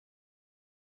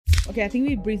Okay, I think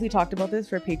we briefly talked about this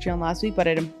for Patreon last week, but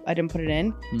I didn't put it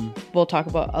in. We'll talk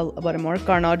about it more.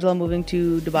 Karna Aujla moving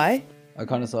to Dubai. I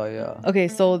kind of saw, yeah. Okay,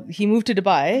 so he moved to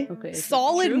Dubai. Okay,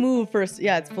 Solid move first.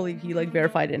 Yeah, it's fully, he like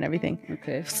verified it and everything.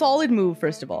 Okay. Solid move,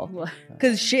 first of all. What?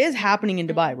 Because shit is happening in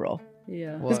Dubai, bro.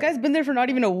 Yeah. What? This guy's been there for not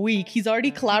even a week. He's already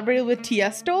collaborated with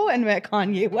Tiesto and met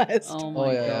Kanye West. Oh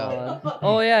my yeah, god.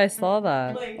 Oh yeah, I saw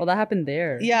that. Oh, that happened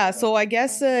there. Yeah, so I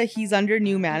guess he's under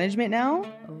new management now.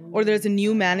 Or there's a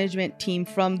new management team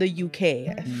from the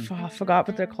UK. I forgot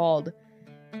what they're called.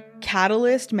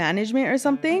 Catalyst Management or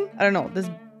something? I don't know. This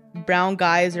brown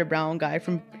guy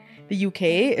from the UK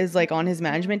is like on his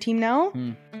management team now.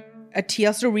 A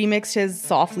Tiesto remixed his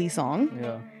Softly song.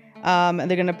 Yeah. And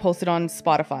they're gonna post it on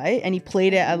Spotify. And he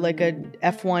played it at like a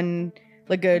F1,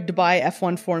 like a Dubai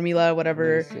F1 Formula,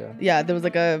 whatever. Nice, Yeah, there was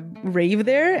like a rave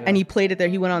there, and he played it there.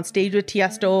 He went on stage with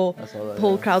Tiesto. I saw that, The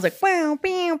whole yeah. crowd's like, wow,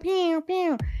 pew, pew,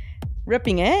 pew,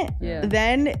 ripping it. Yeah.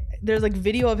 Then there's like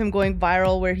video of him going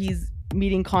viral where he's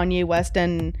meeting Kanye West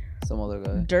and Some other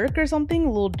guy. Dirk or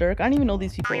something. Lil Durk. I don't even know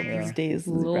these people these days. These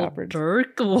Little rappers.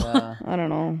 Dirk. Yeah. I don't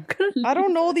know. I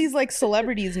don't know these like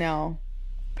celebrities now.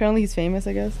 Apparently he's famous,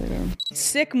 I guess. I don't know.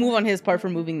 Sick move on his part for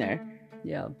moving there.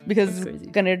 Yeah. Because That's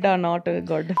crazy. Canada not a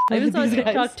god. I even saw a These guys.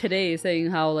 TikTok today saying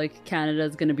how like Canada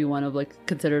is going to be one of like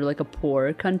considered like a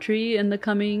poor country in the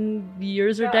coming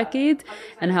years or decades,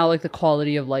 and how like the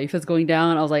quality of life is going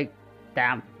down. I was like,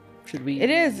 damn, should we? It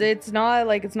is. It's not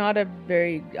a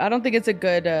very. I don't think it's a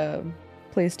good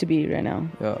place to be right now.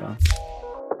 Yeah.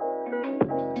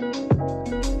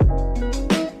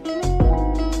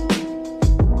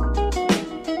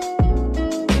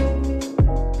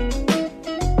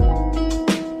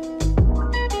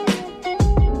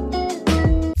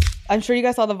 I'm sure you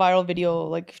guys saw the viral video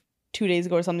like 2 days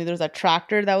ago or something. There was a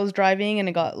tractor that was driving and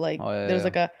it got like there's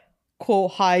like a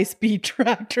quote high speed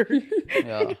tractor,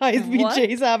 Yeah. high speed What?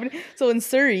 chase happening. So in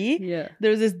Surrey, Yeah.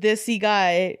 there's this dissy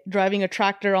guy driving a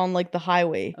tractor on like the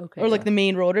highway Okay. or like the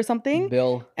main road or something.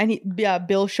 Bill. And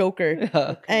Bill Shoker,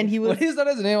 Yeah. and he was When he said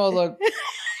his name, I was like,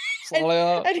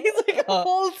 Salia. and he's like a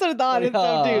full Sardar and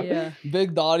stuff too. Yeah.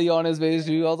 Big Dottie on his face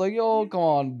too. I was like, yo, come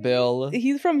on, Bill.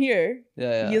 He's from here.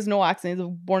 Yeah. He has no accent. He's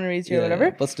born and raised here, Yeah,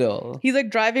 whatever. But still. He's like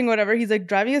driving whatever. He's like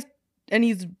driving his and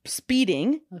he's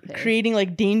speeding, Okay. creating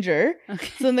like danger. Okay.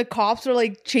 So then the cops are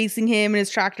like chasing him and his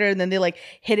tractor, and then they like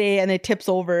hit it and it tips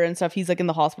over and stuff. He's like in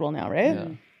the hospital now, right? Yeah.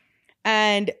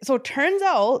 And so it turns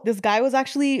out this guy was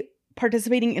actually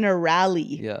participating in a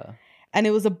rally. Yeah. And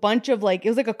it was a bunch of like, it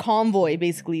was like a convoy,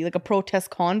 basically, like a protest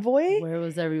convoy. Where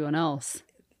was everyone else?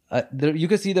 You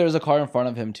could see there's a car in front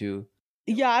of him too.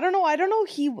 Yeah, I don't know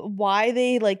why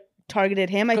they like targeted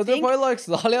him. I Because they're think probably like,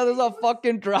 Salia, there's a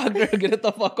fucking tractor. Get it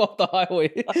the fuck off the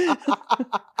highway.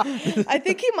 I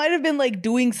think he might have been like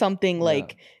doing something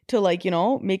like to like, you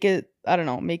know, make it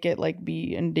like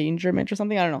be endangerment or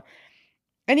something. I don't know.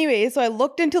 Anyway, so I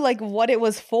looked into like what it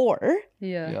was for,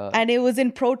 Yeah. Yeah. and it was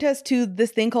in protest to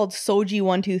this thing called Soji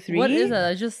 123. What is that?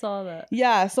 I just saw that.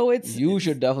 Yeah, so it's You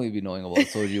should definitely be knowing about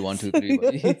Soji 123,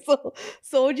 buddy. so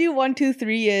Soji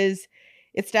 123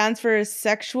 it stands for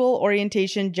sexual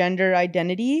orientation, gender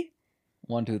identity.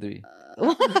 1, 2, 3.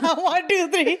 1, 2,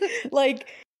 3. Like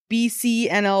BC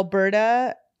and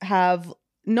Alberta have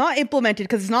not implemented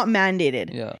because it's not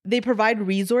mandated. Yeah. They provide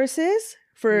resources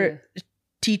for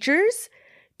teachers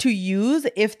to use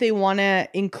if they want to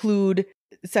include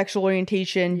sexual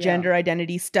orientation, Yeah. gender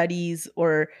identity studies,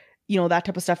 or you know, that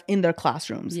type of stuff in their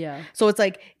classrooms. Yeah. So it's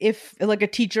like if like a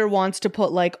teacher wants to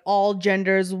put like all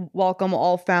genders welcome,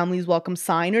 all families welcome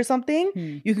sign or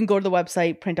something, you can go to the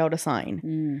website, print out a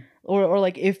sign. Or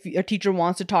like if a teacher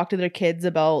wants to talk to their kids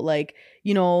about like,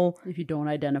 you know, If you don't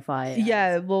identify as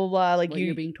yeah, blah, blah, blah, like what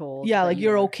you're being told. yeah, that like you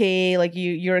you're are. okay, like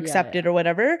you're accepted or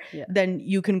whatever, Yeah. then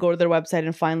you can go to their website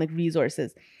and find like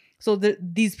resources. So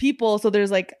these people, so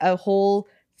there's like a whole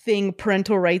thing,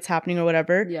 parental rights happening or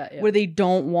whatever, Yeah. where they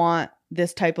don't want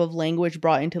this type of language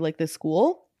brought into like the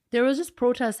school. There was just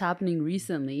protests happening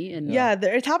recently, and Yeah,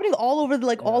 it's happening all over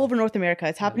all over North America.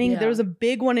 It's happening. Yeah. There was a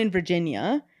big one in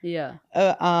Virginia, yeah,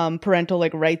 parental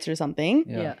like rights or something.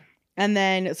 yeah. And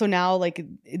then so now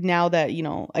that, you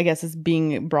know, I guess it's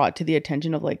being brought to the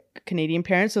attention of like Canadian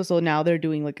parents. So now they're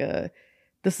doing like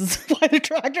this is why the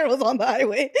tractor was on the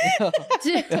highway.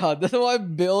 Yeah, this is why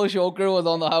Bill Shoker was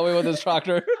on the highway with his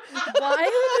tractor. Why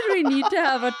would we need to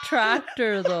have a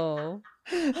tractor though?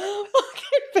 Fucking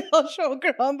Bill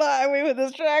Shoker on the highway with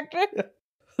his tractor.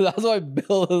 That's why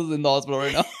Bill is in the hospital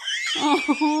right now.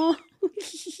 Oh.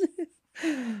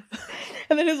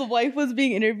 And then his wife was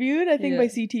being interviewed, I think, Yeah. by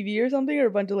CTV or something, or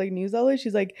a bunch of like news outlets.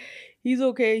 She's like, He's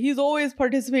okay. He's always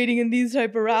participating in these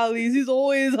type of rallies. He's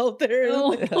always out there. Oh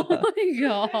my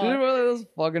god. Remember this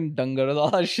fucking dangar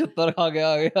shittar kha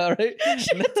gaya, right?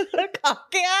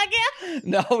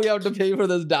 Now we have to pay for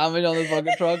this damage on this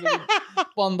fucking truck.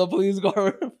 On the police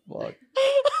car. Fuck.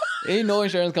 Ain't no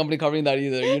insurance company covering that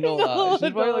either. You know that.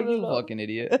 She's probably like, you fucking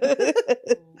idiot.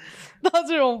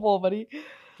 That's your own fault, buddy.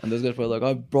 And this guy's probably like,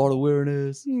 I brought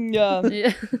awareness. Yeah.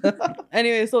 Yeah.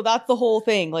 Anyway, so that's the whole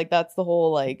thing. Like, that's the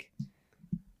whole, like,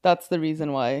 that's the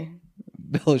reason why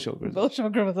Bill Shoker. Bill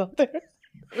Shoker was out there.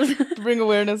 To bring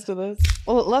awareness to this.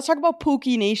 Well, let's talk about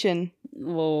Pookie Nation.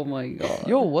 Oh my god.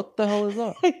 Yo, what the hell is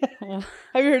that?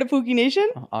 Have you heard of Pookie Nation?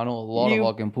 I know a lot of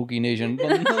fucking Pookie Nation.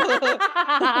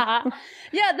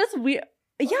 Yeah, that's weird.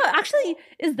 Yeah, actually,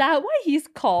 is that why he's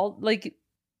called like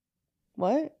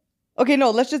What? Okay,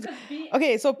 no, let's just...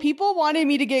 Okay, so people wanted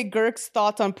me to get Girk's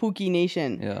thoughts on Pookie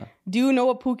Nation. Yeah. Do you know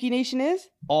what Pookie Nation is?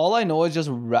 All I know is just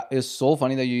it's so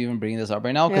funny that you even bringing this up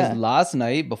right now because Yeah. last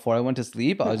night before I went to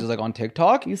sleep, I was just like on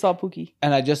TikTok You saw Pookie.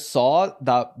 and I just saw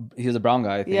that he was a brown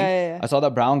guy. I think. Yeah. I saw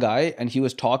that brown guy and he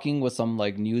was talking with some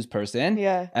like news person.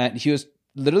 Yeah. And he was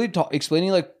literally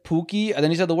explaining like Pookie, and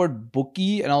then he said the word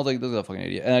bookie, and I was like, "This is a fucking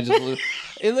idiot." And I just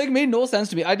it like made no sense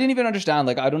to me. I didn't even understand.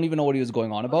 Like I don't even know what he was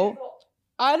going on about.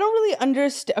 I don't really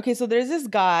understand. Okay, so there's this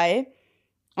guy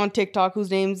on TikTok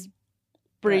whose name's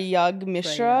Prayag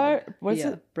Mishra. What's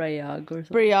it? Prayag or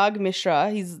something. Prayag Mishra.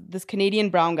 He's this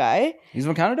Canadian brown guy. He's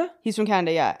from Canada. He's from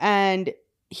Canada, yeah. And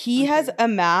he has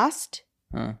amassed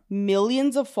Huh.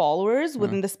 millions of followers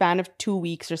within the span of 2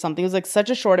 weeks or something. It was like such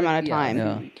a short amount of time.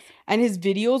 Yeah. And his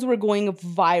videos were going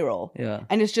viral. Yeah.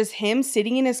 And it's just him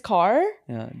sitting in his car,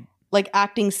 Yeah. like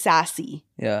acting sassy.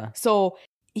 Yeah. So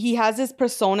he has this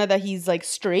persona that he's like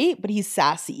straight, but he's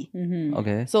sassy. Mhm.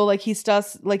 Okay. So like he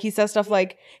says stuff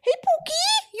like, "Hey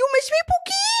Pookie, you miss me,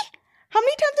 Pookie? How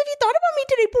many times have you thought about me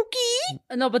today,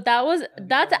 Pookie?" No, but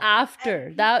that's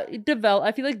after that developed.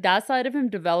 I feel like that side of him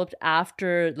developed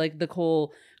after like the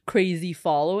whole crazy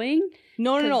following.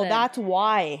 No, 'Cause then- that's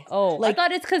why. Oh, Like- I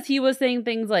thought it's because he was saying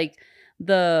things like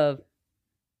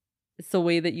it's the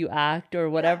way that you act or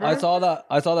whatever. I saw that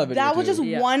video. That was too. just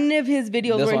Yeah. one of his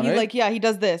videos This where one, he's right? like, yeah, he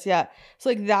does this, yeah. So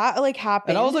like that like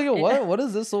happened. And I was like, yo, what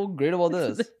is this so great about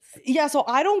this? yeah, so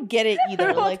I don't get it either.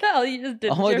 what like the hell? You just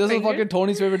did. I'm like, this is fucking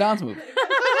Tony's favorite dance move.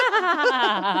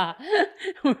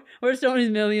 Where's Tony's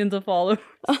millions of followers?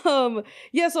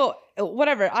 yeah, so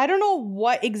whatever. I don't know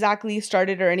what exactly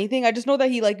started or anything. I just know that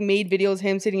he like made videos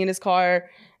him sitting in his car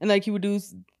and like he would do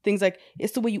things like,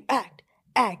 "It's the way you act.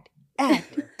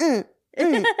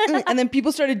 And then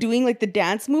people started doing like the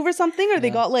dance move or something, or they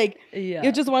Yeah. got like Yeah. it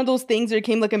was just one of those things that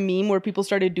became like a meme where people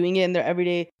started doing it in their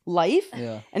everyday life.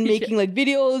 Yeah. And making like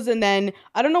videos. And then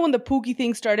I don't know when the Pookie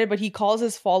thing started, but he calls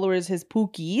his followers his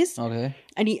Pookies. Okay.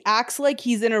 And he acts like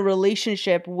he's in a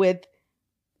relationship with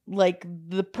like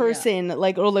the person,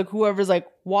 like, or like whoever's like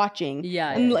watching.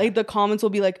 Yeah, And yeah, like the comments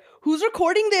will be like, "Who's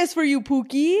recording this for you,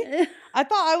 Pookie? I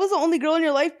thought I was the only girl in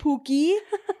your life, Pookie."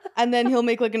 And then he'll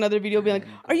make like another video being like,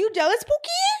 "Are you jealous,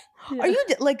 Pookie? Are you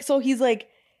like?" So he's like,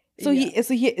 he it's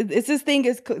this thing.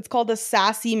 It's called the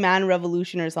Sassy Man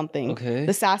Revolution or something. Okay.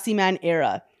 The Sassy Man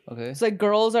era. Okay. It's like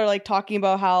girls are like talking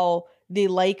about how they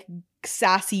like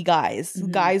sassy guys,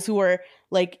 Mhm. guys who are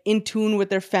like in tune with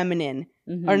their feminine,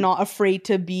 Mhm. are not afraid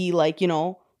to be like, you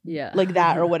know, Yeah. like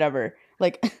that or whatever.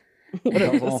 Like,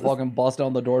 Someone fucking bust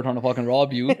down the door trying to fucking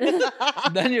rob you.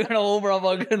 Then you're gonna over a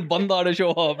fucking banda to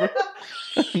show up.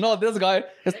 No, this guy,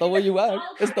 it's the way you act.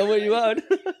 It's the way you act.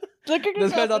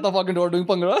 This guy's at the fucking door doing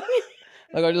pangra.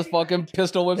 Like I just fucking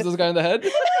pistol whips this guy in the head.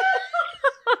 He's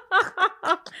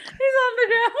on the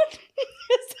ground.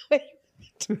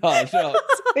 Ah, shut up.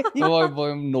 Oh,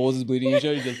 my nose is bleeding. He's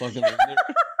just fucking like,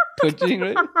 twitching,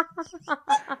 right?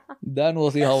 Then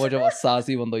we'll see how much of a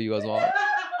sassy banda you guys want.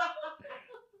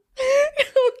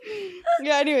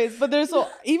 Yeah, anyways, but there's so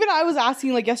even I was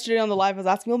asking like yesterday on the live, I was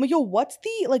asking, I'm like, yo, what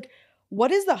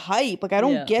is the hype? Like, I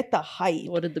don't Yeah. get the hype.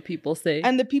 What did the people say?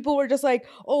 And the people were just like,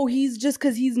 oh, he's just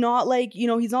because he's not like, you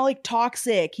know, he's not like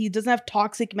toxic. He doesn't have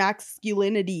toxic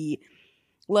masculinity.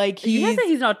 Like you guys he's say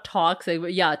he's not toxic,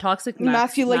 but yeah, toxic like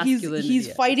masculinity. he's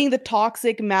yeah. fighting the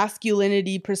toxic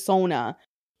masculinity persona.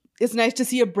 It's nice to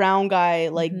see a brown guy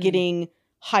like Mhm. getting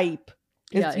hype.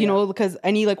 It's, Yeah, you know, because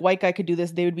any like white guy could do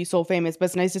this, they would be so famous. But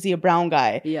it's nice to see a brown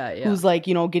guy Yeah, yeah. who's like,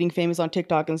 you know, getting famous on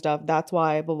TikTok and stuff. That's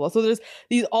why, blah, blah. So there's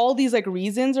all these like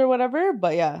reasons or whatever.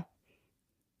 But yeah,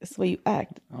 It's the way you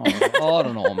act. I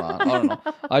don't know, man. I don't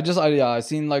know. I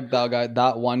seen like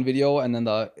that one video, and then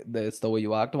the it's the way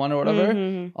you act one or whatever.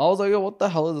 I was like, yo, what the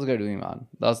hell is this guy doing, man?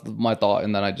 That's my thought,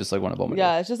 and then I just like went about my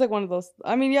day. It's just like one of those.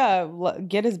 I mean,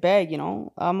 get his bag.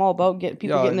 I'm all about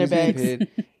people getting their bags.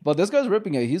 But this guy's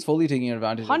ripping it. He's fully taking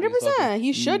advantage. 100%.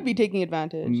 He should be taking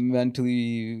advantage.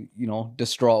 Mentally,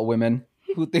 distraught women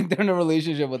who think they're in a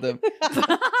relationship with him.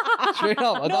 Straight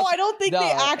up. No, I don't think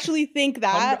they actually think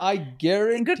that. I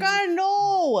guarantee.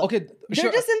 No. Okay,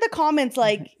 they're just in the comments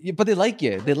like. Yeah, but they like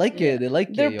it. They like it. They like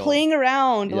it. They're playing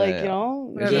around,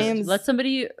 games. Let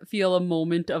somebody feel a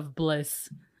moment of bliss.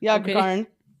 Yeah, okay. Karn.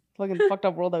 Fucking fucked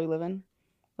up world that we live in.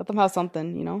 Let them have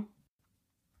something,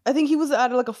 I think he was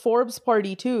at like a Forbes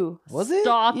party too. Was it?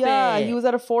 Stop it. Yeah, he was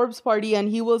at a Forbes party and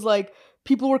he was like,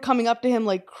 people were coming up to him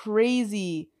like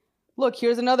crazy. Look,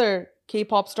 here's another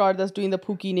K-pop star that's doing the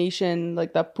Pookie Nation,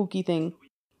 like that Pookie thing.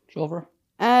 Silver.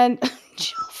 And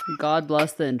God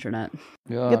bless the internet.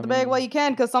 Yeah, get the bag while you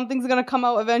can, because something's gonna come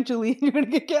out eventually and you're gonna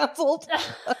get canceled.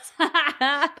 That's what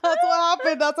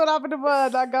happened. That's what happened to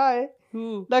that guy.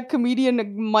 Who? That comedian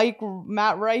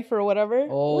Matt Rife or whatever.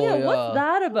 Oh, yeah. What's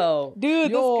that about?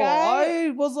 Dude, this guy. I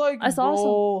was like, I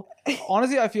saw some.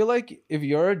 Honestly, I feel like if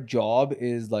your job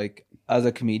is like as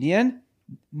a comedian,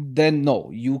 then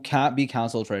no, you can't be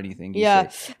canceled for anything. Say.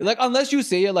 Like unless you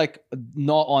say it like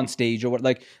not on stage or what.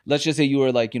 Like let's just say you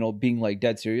were like being like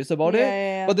dead serious about it.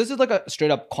 Yeah. But this is like a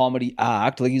straight up comedy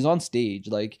act. Like he's on stage.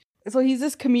 Like so he's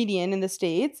this comedian in the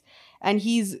States, and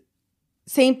he's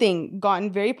same thing,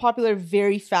 gotten very popular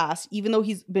very fast, even though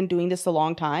he's been doing this a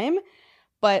long time.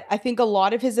 But I think a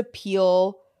lot of his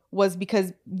appeal was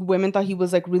because women thought he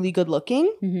was like really good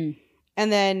looking.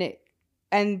 Mm-hmm.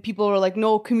 And people were like,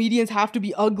 no, comedians have to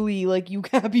be ugly. Like you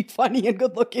can't be funny and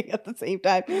good looking at the same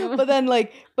time. But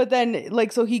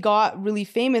then so he got really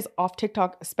famous off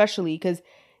TikTok, especially because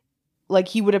like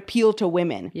he would appeal to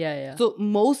women. Yeah. So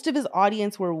most of his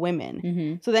audience were women.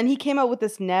 Mm-hmm. So then he came out with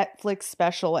this Netflix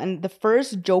special, and the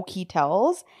first joke he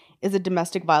tells is a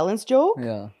domestic violence joke.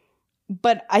 Yeah.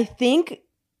 But I think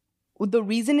the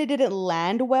reason it didn't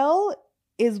land well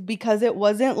is because it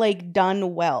wasn't like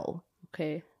done well.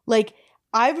 Okay. Like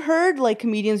I've heard like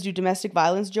comedians do domestic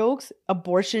violence jokes,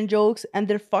 abortion jokes, and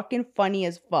they're fucking funny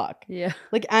as fuck. Yeah.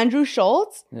 Like Andrew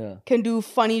Schultz can do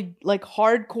funny, like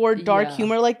hardcore dark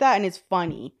humor like that, and it's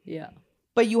funny. Yeah.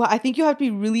 But I think you have to be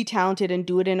really talented and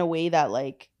do it in a way that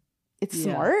like it's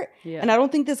smart. Yeah. And I don't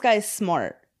think this guy is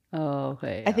smart. Oh,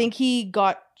 okay. I think he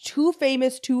got too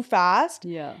famous too fast.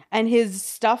 Yeah. And his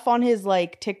stuff on his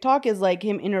like TikTok is like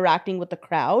him interacting with the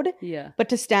crowd. Yeah. But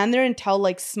to stand there and tell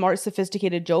like smart,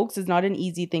 sophisticated jokes is not an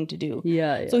easy thing to do.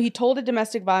 Yeah. So he told a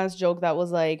domestic violence joke that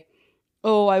was like,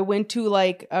 oh, I went to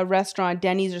like a restaurant,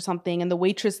 Denny's or something, and the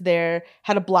waitress there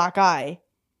had a black eye.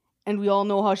 And we all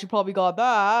know how she probably got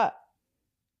that.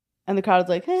 And the crowd's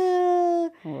like, What?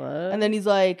 And then he's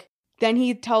like, then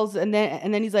he tells, and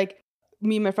then he's like,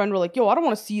 me and my friend were like, yo, I don't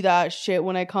want to see that shit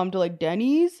when I come to like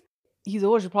Denny's. He's like,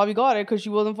 oh, she probably got it because she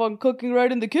wasn't fucking cooking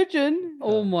right in the kitchen.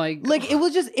 Oh my God. Like it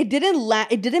was just, it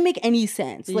didn't make any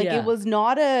sense. Like it was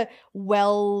not a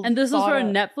well. And this was for a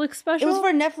Netflix special? It was for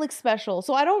a Netflix special.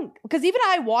 So because even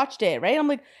I watched it, right? I'm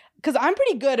like, because I'm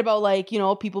pretty good about like,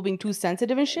 people being too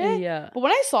sensitive and shit. Yeah. But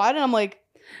when I saw it and I'm like,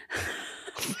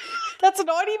 that's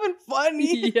not even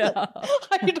funny. Yeah.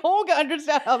 I don't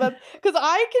understand how that, because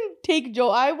I can take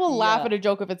joke. I will laugh at a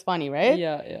joke if it's funny, right?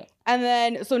 Yeah. And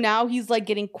then, so now he's like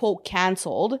getting quote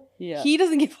canceled. Yeah. He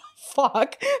doesn't give a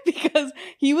fuck because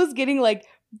he was getting like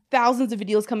thousands of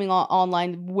videos coming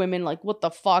online. Women like, what the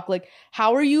fuck? Like,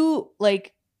 how are you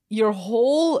like your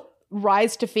whole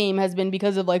rise to fame has been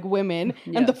because of like women,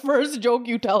 and the first joke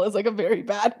you tell is like a very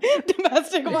bad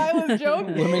domestic violence joke.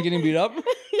 Women getting beat up.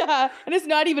 Yeah, and it's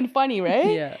not even funny,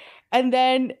 right? Yeah. And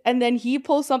then he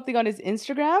posts something on his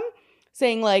Instagram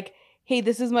saying like, hey,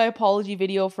 this is my apology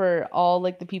video for all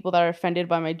like the people that are offended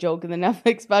by my joke in the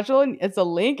Netflix special, and it's a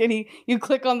link, and you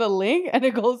click on the link and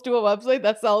it goes to a website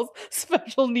that sells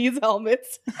special needs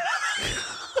helmets.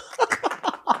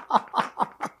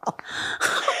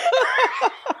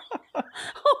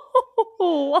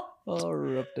 Oh,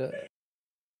 ripped it.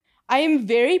 I am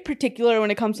very particular when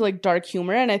it comes to like dark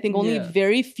humor, and I think only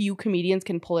very few comedians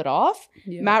can pull it off.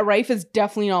 Yeah. Matt Rife is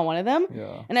definitely not one of them.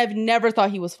 Yeah. And I've never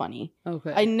thought he was funny.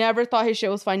 Okay. I never thought his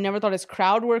shit was fun. Never thought his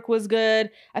crowd work was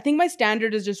good. I think my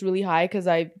standard is just really high because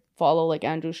I follow like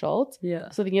Andrew Schultz. Yeah.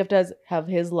 So I think you have to have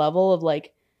his level of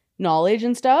like knowledge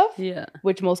and stuff. Yeah.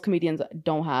 Which most comedians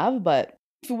don't have. But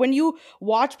when you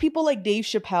watch people like Dave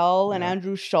Chappelle and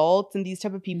Andrew Schultz and these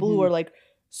type of people who are like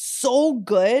so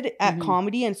good at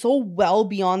comedy and so well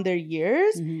beyond their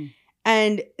years,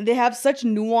 And they have such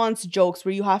nuanced jokes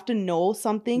where you have to know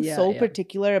something so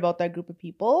particular about that group of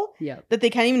people that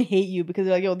they can't even hate you because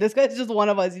they're like, yo, this guy's just one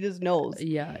of us. He just knows.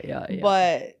 Yeah.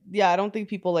 But yeah, I don't think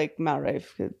people like Matt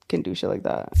Rife can do shit like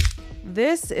that.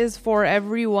 This is for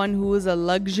everyone who is a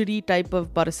luxury type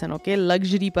of person, okay?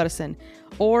 Luxury person.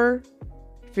 Or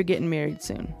if you're getting married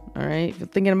soon, all right? If you're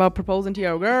thinking about proposing to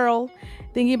your girl,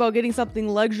 thinking about getting something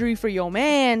luxury for your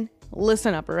man,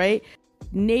 listen up, all right?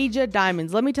 Naja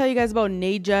Diamonds. Let me tell you guys about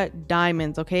Naja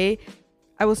Diamonds, okay?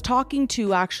 I was talking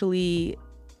to actually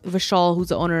Vishal, who's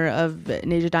the owner of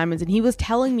Naja Diamonds, and he was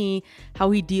telling me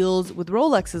how he deals with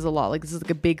Rolexes a lot. Like, this is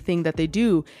like a big thing that they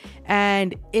do.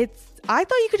 And I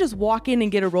thought you could just walk in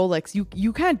and get a Rolex.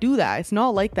 You can't do that. It's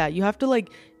not like that. You have to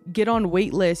like get on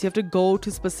wait lists. You have to go to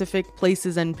specific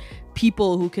places and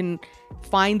people who can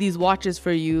find these watches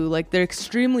for you. Like, they're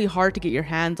extremely hard to get your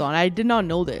hands on. I did not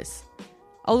know this.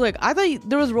 I was like, I thought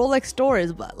there was Rolex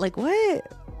stores, but like,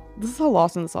 what? This is how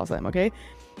lost in the sauce I am, okay?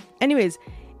 Anyways,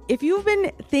 if you've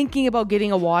been thinking about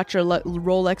getting a watch or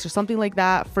Rolex or something like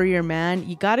that for your man,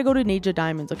 you gotta go to Naja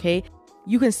Diamonds, okay?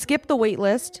 You can skip the wait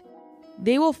list.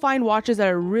 They will find watches that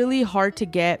are really hard to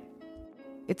get.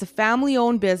 It's a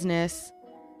family-owned business.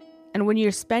 And when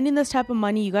you're spending this type of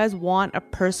money, you guys want a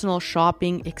personal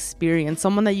shopping experience.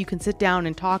 Someone that you can sit down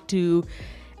and talk to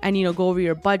and, you know, go over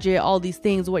your budget, all these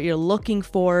things, what you're looking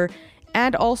for.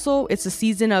 And also, it's a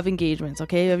season of engagements,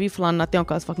 okay? Every flan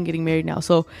natin is fucking getting married now.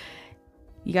 So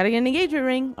you got to get an engagement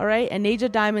ring, all right? And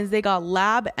Naja Diamonds, they got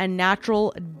lab and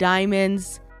natural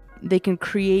diamonds. They can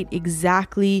create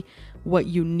exactly what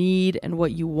you need and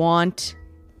what you want.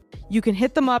 You can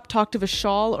hit them up, talk to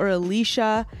Vishal or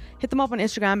Alicia. Hit them up on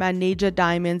Instagram at Naja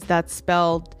Diamonds. That's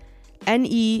spelled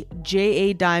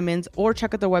NEJA Diamonds, or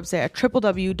check out their website at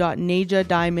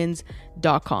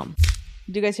www.najadiamonds.com.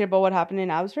 Did you guys hear about what happened in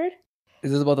Abbotsford?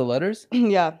 Is this about the letters?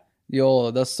 Yeah.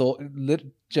 Yo, that's so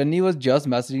Jenny was just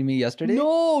messaging me yesterday.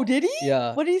 No, did he?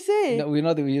 Yeah. What did he say? No, he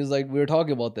was like, we were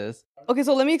talking about this. Okay,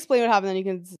 so let me explain what happened. Then you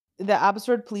can. The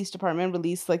Abbotsford Police Department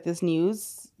released like this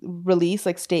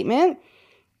statement.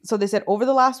 So they said, over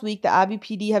the last week, the Abbey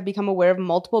PD have become aware of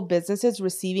multiple businesses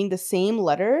receiving the same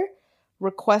letter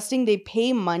requesting they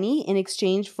pay money in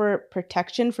exchange for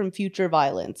protection from future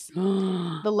violence.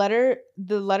 The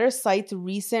letter cites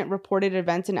recent reported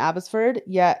events in Abbotsford,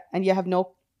 yet have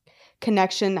no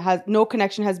connection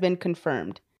has been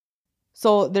confirmed.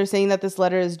 So they're saying that this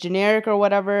letter is generic or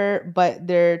whatever, but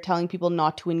they're telling people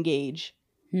not to engage,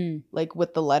 like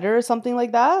with the letter or something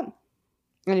like that.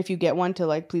 And if you get one, to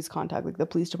like please contact like the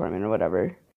police department or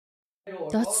whatever.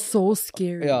 That's so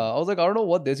scary. Yeah, I was like, I don't know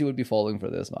what this you would be following for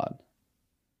this, man.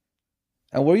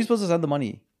 And where are you supposed to send the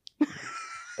money?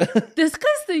 This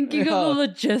guy's thinking of the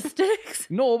logistics.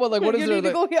 No, but like, what is you there? need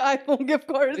to go get iPhone gift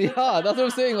cards. Yeah, that's what I'm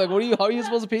saying. Like, how are you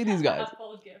supposed to pay these guys?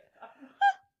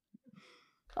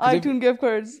 iTunes gift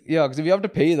cards. Yeah, because if you have to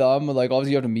pay them, like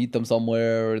obviously you have to meet them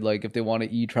somewhere, or like if they want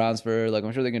to e-transfer, like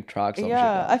I'm sure they can track some shit.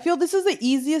 Yeah, I feel this is the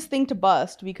easiest thing to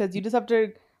bust because you just have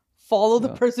to follow the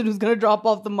person who's gonna drop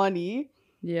off the money.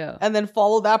 Yeah. And then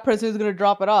follow that person who's gonna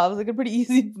drop it off. It's like a pretty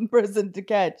easy person to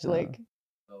catch. Like.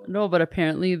 No, but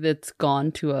apparently it's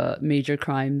gone to a major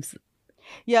crimes.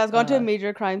 Yeah, it's gone to a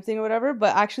major crime thing or whatever.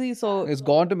 But actually, so it's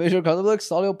gone to major crimes. I'm like,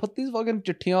 Salio, put these fucking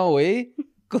chittiyan away.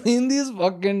 Clean these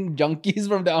fucking junkies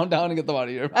from downtown and get them out of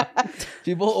here.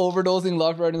 People overdosing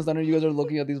left, right, and center. You guys are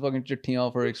looking at these fucking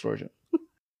chittiyan for extortion.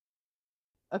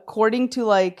 According to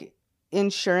like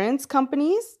insurance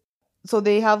companies, so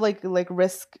they have like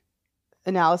risk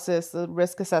analysis,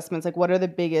 risk assessments, like what are the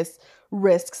biggest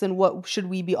risks and what should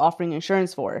we be offering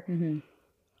insurance for.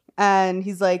 And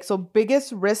he's like, so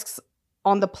biggest risks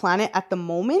on the planet at the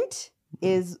moment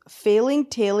is failing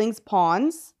tailings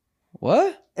ponds.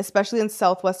 What? Especially in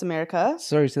Southwest America.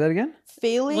 Sorry, say that again.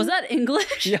 Failing. Was that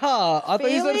English? Yeah, I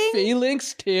thought you said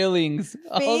phalanx tailings.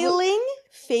 Failing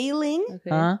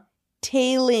Okay.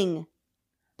 tailing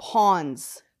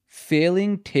ponds.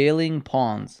 Failing tailing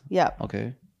ponds. Yeah.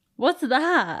 Okay. What's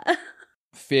that?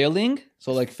 Failing,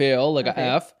 so like fail, like a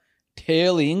F.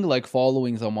 Tailing, like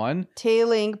following someone.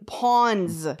 Tailing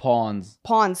ponds. Ponds.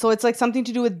 So it's like something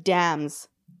to do with dams.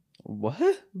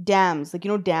 What? Dams, like,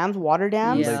 you know, dams, water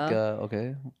dams. Yeah. Like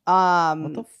okay.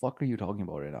 What the fuck are you talking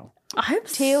about right now?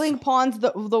 Tailing ponds.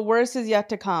 The worst is yet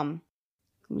to come.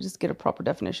 Let me just get a proper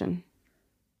definition.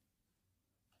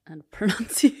 And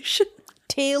pronunciation.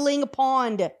 Tailing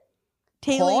pond.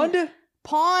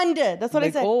 Pond. That's what like,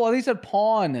 I said. Oh, I think you said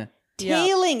pawn.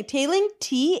 Tailing. Tailing.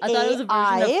 T-A-I. I thought it was a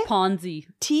version of Ponzi.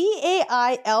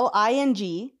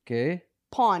 T-A-I-L-I-N-G. Okay.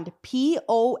 Pond.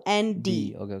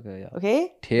 P-O-N-D. Okay, yeah.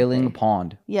 Okay? Tailing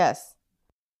pond. Yes.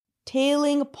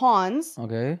 Tailing ponds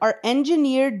Okay. are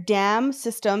engineered dam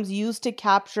systems used to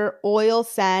capture oil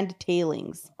sand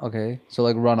tailings. Okay. So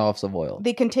like runoffs of oil.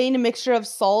 They contain a mixture of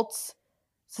salts,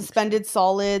 suspended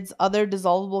solids, other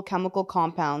dissolvable chemical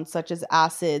compounds such as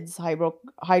acids,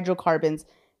 hydrocarbons,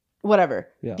 whatever.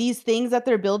 Yeah. These things that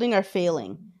they're building are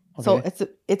failing. So Okay.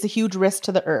 it's a huge risk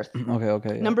to the earth.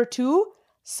 Okay. Yeah. Number 2,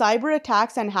 cyber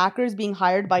attacks and hackers being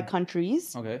hired by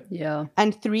countries. Okay. Yeah.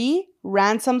 And 3,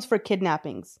 ransoms for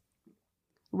kidnappings.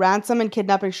 Ransom and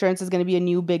kidnap insurance is going to be a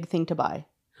new big thing to buy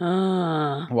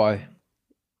Why?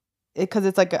 because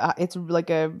it's like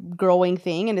a growing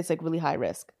thing and it's like really high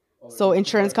risk. So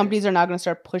insurance companies are now going to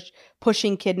start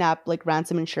pushing kidnap like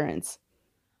ransom insurance.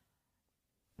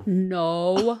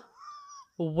 No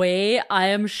way. I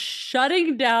am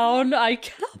shutting down. I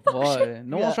cannot function. Why?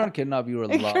 No one's trying to kidnap you or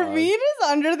lie. Kareen is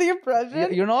under the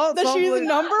impression You're not that some, she's like-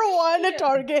 number one at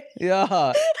Target.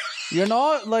 Yeah. You're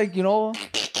not like, you know,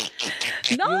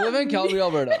 you live in Calgary,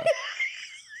 Alberta.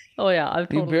 Oh yeah, I've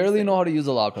You totally barely seen know how to use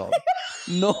a laptop.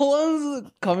 No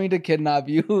one's coming to kidnap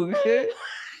you. Okay?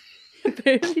 it.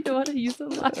 Barely know how to use a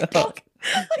laptop.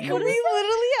 Like, we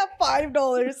literally have $5.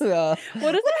 Yeah.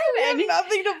 What does that We have have any?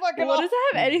 nothing to fucking What does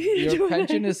that have anything to do Your with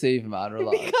pension it? is safe, man.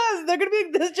 Relax. Because they're gonna be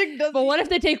like, this chick doesn't. But what if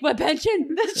they take my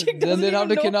pension? This chick Then doesn't they'd have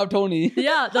to even know. kidnap Tony.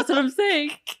 Yeah, that's what I'm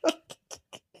saying.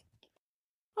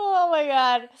 Oh my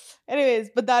god. Anyways,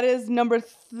 but that is number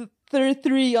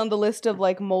 3 on the list of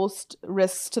like most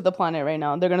risks to the planet right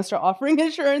now. They're gonna start offering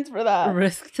insurance for that.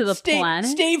 Risk to the planet.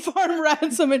 State Farm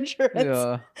ransom insurance.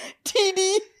 Yeah.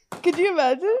 TD. Could you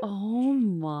imagine? Oh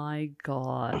my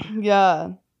god.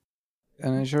 Yeah.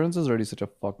 And insurance is already such a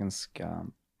fucking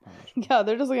scam. Yeah,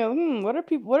 they're just like, what are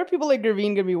people like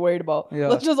Graveen gonna be worried about? Yeah.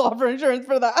 Let's just offer insurance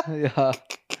for that. Yeah.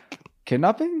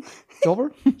 Kidnapping? It's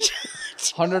over?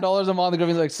 $100 a month. The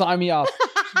Gravin's like, sign me up.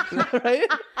 Right?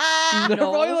 They're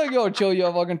probably like, yo, chill, you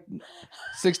have fucking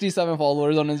 67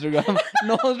 followers on Instagram.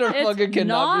 No one's trying to It's fucking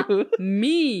kidnap not you.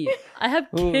 me. I have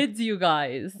Who? kids, you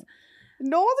guys.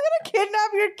 No one's gonna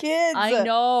kidnap your kids. I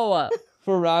know.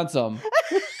 For ransom.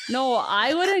 No,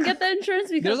 I wouldn't get the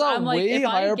insurance because There's a I'm like, way if I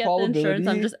higher get the insurance, I'm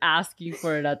probability- just asking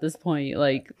for it at this point.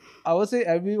 Like, I would say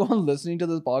everyone listening to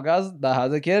this podcast that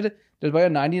has a kid, there's probably a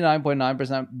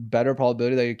 99.9% better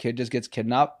probability that your kid just gets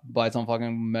kidnapped by some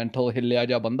fucking mental hilya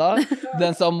ja banda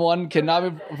than someone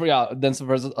kidnapping than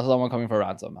someone coming for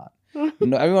ransom, man.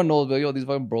 No, everyone knows, but yo, these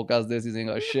fucking broke ass this, he's ain't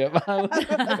got shit, man.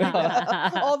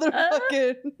 All their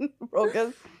fucking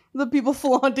broken. The people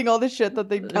flaunting all the shit that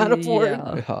they can't afford.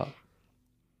 yeah. Yeah.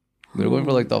 They're going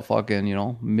for like the fucking, you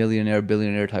know, millionaire,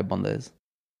 billionaire type bandas.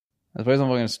 That's probably some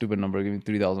fucking stupid number. Give me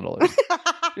 $3,000.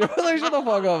 You're like, shut the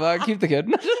fuck up, man. Keep the kid.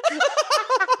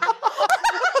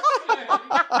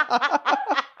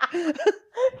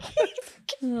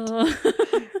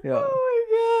 Yeah.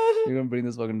 Oh You're gonna bring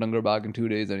this fucking dungar back in 2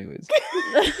 days, anyways.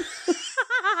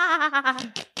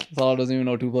 Salah doesn't even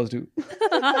know 2 plus 2. You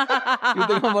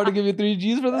think I'm about to give you 3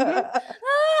 G's for this guy?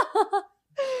 my god.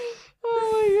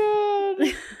 Oh my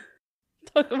god.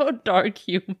 Talk about dark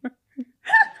humor.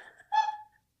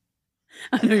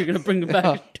 I know you're gonna bring it back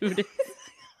in 2 days.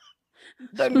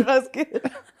 Dangra's kid.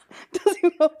 Does he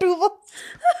know 2 plus?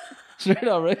 Straight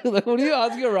up, right? Like, what are you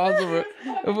asking around for?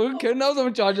 If we kidnap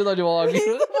someone, charges that you He's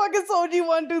the fucking Soji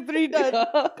 1, 2, 3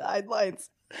 guidelines.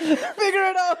 Figure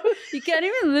it out. You can't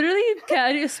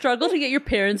even you struggle to get your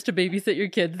parents to babysit your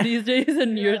kids these days,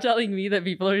 and you're telling me that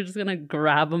people are just gonna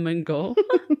grab them and go.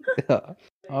 Yeah.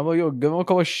 How about you? Give him a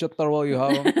couple of shit while you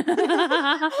have him.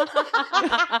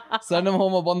 Send him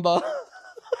home a banda.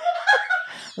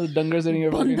 The dungar sitting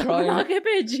here fucking crying.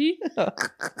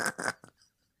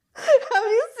 Have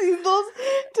you seen those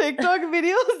TikTok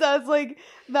videos that's like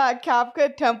that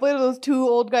CapCut template of those 2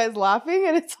 old guys laughing?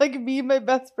 And it's like me and my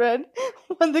best friend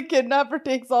when the kidnapper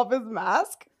takes off his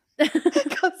mask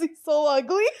because he's so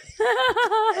ugly.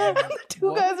 And the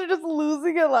 2 guys are just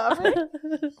losing it laughing.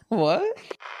 What?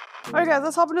 All right, guys,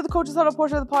 let's hop into the Coach's Huddle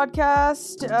portion of the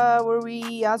podcast where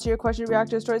we answer your question, react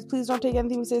to your stories. Please don't take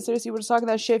anything we say seriously. We're just talking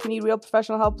that shit. If you need real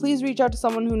professional help, please reach out to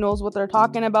someone who knows what they're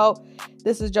talking about.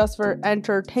 This is just for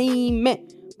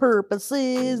entertainment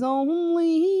purposes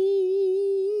only.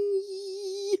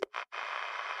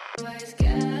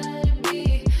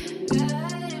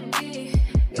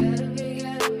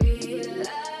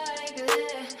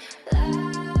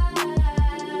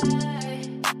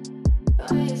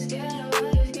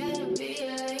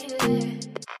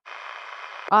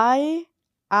 I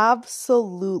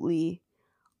absolutely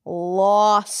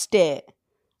lost it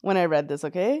when I read this,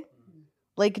 okay?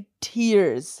 Like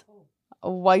tears.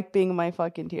 Wiping my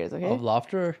fucking tears, okay? Of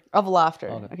laughter? Of laughter,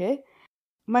 Okay. okay?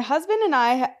 My husband and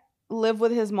I live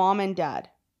with his mom and dad.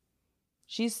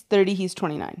 She's 30, he's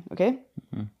 29, okay?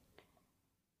 Mhm.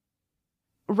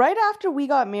 Right after we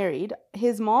got married,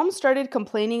 his mom started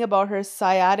complaining about her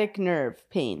sciatic nerve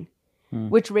pain,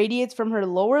 which radiates from her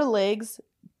lower legs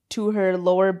to her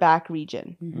lower back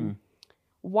region. Mhm.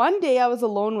 One day I was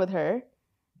alone with her,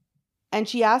 and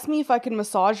she asked me if I could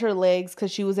massage her legs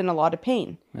because she was in a lot of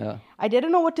pain. Yeah. I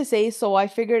didn't know what to say, so I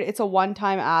figured it's a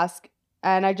one-time ask,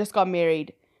 and I just got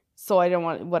married, so I didn't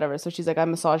want whatever. So she's like, I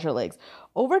massage her legs.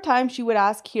 Over time, she would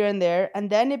ask here and there, and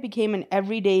then it became an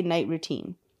everyday night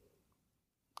routine.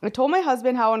 I told my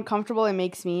husband how uncomfortable it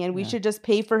makes me, and we should just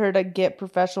pay for her to get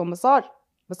professional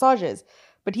massages.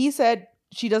 But he said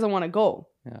she doesn't want to go.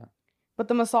 Yeah. But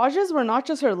the massages were not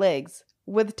just her legs.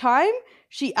 With time,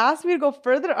 she asked me to go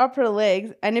further up her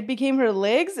legs, and it became her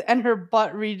legs and her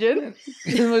butt region.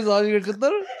 Massaging your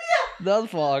chittar?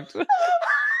 That's fucked.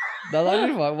 That's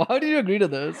actually fucked. Why did you agree to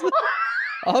this?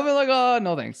 I'll be like,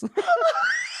 no thanks.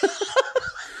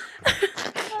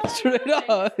 Straight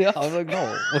up. Yeah, I was like,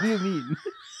 no. What do you mean?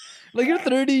 Like, you're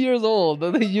 30 years old.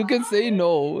 Like, you can say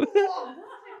no.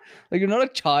 Like, you're not a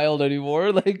child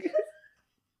anymore. Like,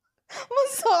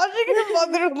 Massaging her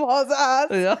mother-in-law's ass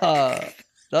yeah.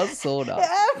 That's so nice.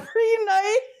 every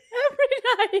night.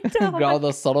 Every night. Oh my Grab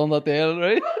the sun on the tail,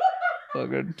 right?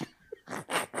 Fucking.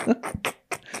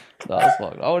 That's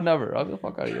fucked. I would never. I'll get the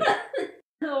fuck out of here.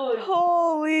 God.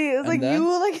 Holy, it's And like then-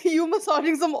 you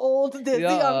massaging some old Disney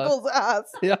Yeah. uncle's ass.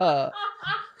 Yeah.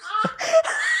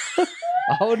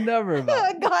 I would never, A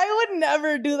man. guy would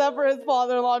never do that for his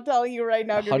father-in-law. I'm telling you right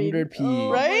now, Gureen. 100p. Oh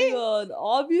Right? my God.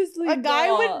 Obviously, A guy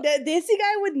not. would, Desi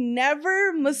guy would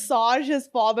never massage his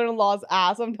father-in-law's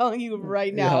ass. I'm telling you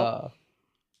right now. Yeah.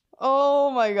 Oh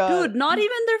my god, Dude, not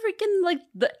even their freaking like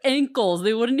the ankles.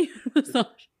 They wouldn't even massage.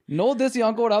 No, this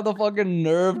uncle would have the fucking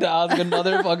nerve to ask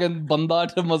another fucking banda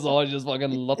to massage his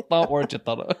fucking latta or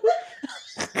chitara.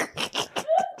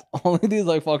 Only these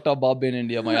like fucked up Bob in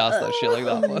India might ask that shit like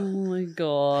that. Oh my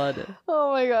God.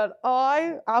 Oh my god,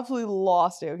 I absolutely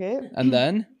lost it. Okay, And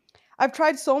then, I've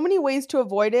tried so many ways to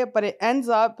avoid it, but it ends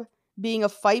up being a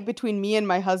fight between me and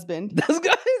my husband. this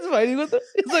guy is fighting with him.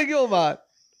 He's like, yo, man,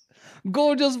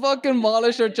 go just fucking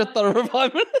polish your chitara for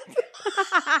 5 minutes.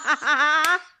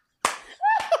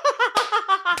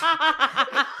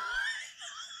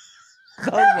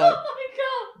 That's like,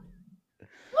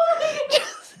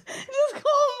 Just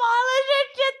go polish your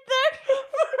chitter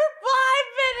for 5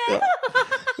 minutes.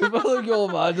 people are like, yo,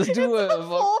 man, just do it. A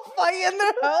full fight in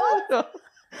their house. They're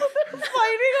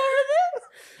fighting over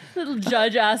this. Little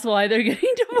judge asks why they're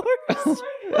getting divorced.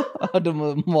 I had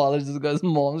to polish this guy's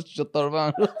mom's chitara,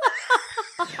 man.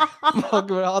 Fuck,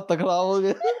 मेरा हाथ तक खराब हो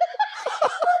गया.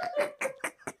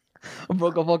 I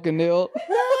broke a fucking nail.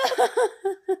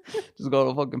 Just got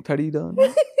a fucking petty done.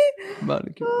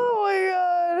 Manicure. Oh my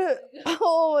god.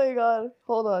 Oh my god.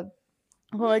 Hold on.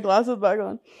 Put my glasses back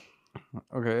on.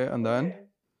 Okay, and then?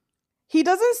 He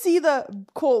doesn't see the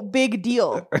quote big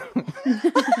deal. A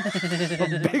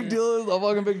big deal is a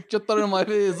fucking big chittar in my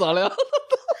face, Saliya.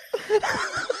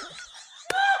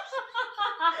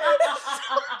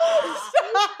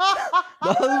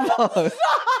 That's fucked.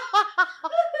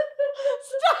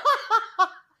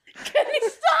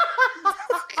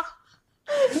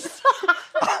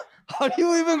 How do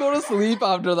you even go to sleep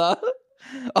after that?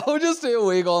 I would just stay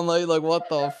awake all night, like, what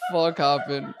the fuck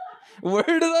happened? Where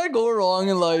did I go wrong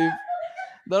in life?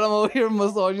 That I'm out here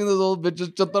massaging this old bitch's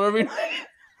chattar every night?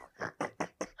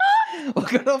 What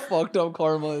kind of fucked up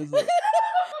karma is this?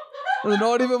 It's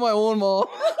not even my own mom.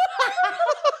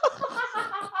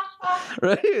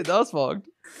 Right? That's fucked.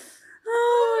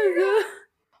 Oh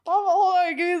Hold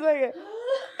on, give me a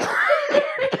second.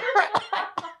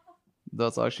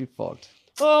 That's actually fucked.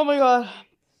 Oh my god.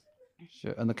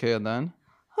 Shit. And then?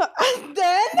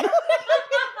 Then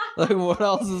Like, what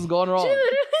else has gone my God. wrong? She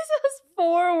literally says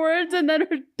 4 words and then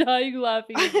we're dying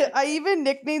laughing. I even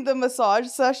nicknamed the massage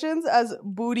sessions as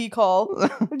booty call.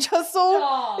 just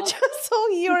so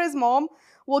he or his mom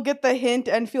will get the hint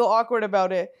and feel awkward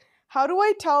about it. How do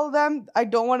I tell them I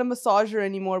don't want to massage her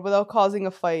anymore without causing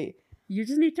a fight? You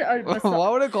just need to. Why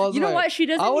would it cause You know my- what? She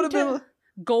doesn't I need would've to been-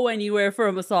 go anywhere for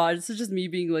a massage. This is just me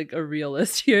being like a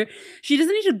realist here. She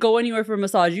doesn't need to go anywhere for a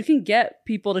massage. You can get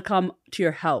people to come to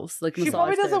your house, like She massage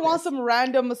probably doesn't want therapists. some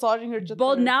random massaging her.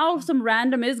 Well, now some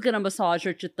random is gonna massage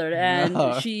her chittar, and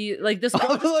No. she like this I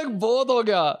girl. was like, both ho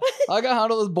gaya. I can't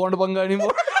handle this bond banga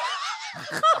anymore.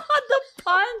 The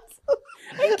puns.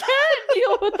 I can't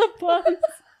deal with the puns.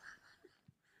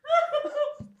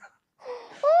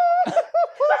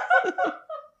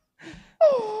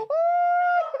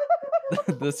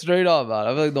 This straight up, man.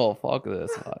 I'm like, no, fuck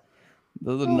this, man.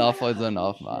 This is enough is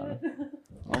enough, man.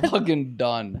 I'm fucking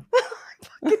done.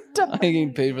 I ain't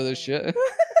getting paid for this shit.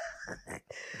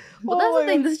 But that's the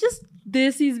thing.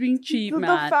 This he's being cheap, The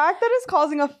man. fact that it's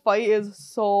causing a fight is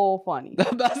so funny.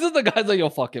 That's just the guy's like, yo,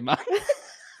 fuck it, man.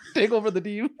 Take over the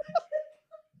team.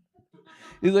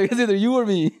 He's like, it's either you or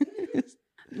me.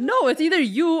 No, it's either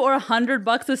you or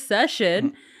 $100 a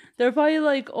session. They're probably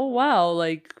like, oh wow,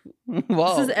 like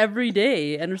Wow. this is every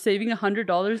day, and we're saving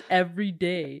 $100 every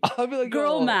day. I'll be like,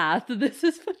 Girl yo. math. This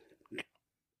is.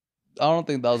 I don't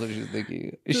think that was what she was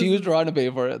thinking. She was trying to pay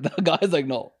for it. The guy's like,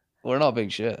 no, we're not paying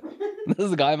shit. This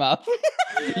is guy math.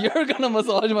 You're gonna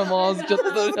massage my mom's just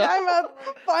This guy must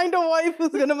find a wife who's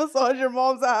gonna massage your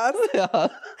mom's ass. Yeah.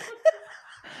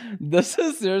 This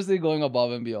is seriously going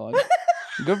above and beyond.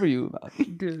 Good for you,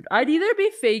 man. Dude, I'd either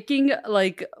be faking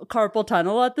like carpal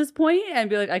tunnel at this point and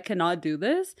be like, I cannot do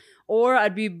this, or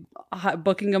I'd be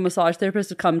booking a massage therapist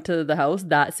to come to the house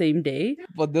that same day.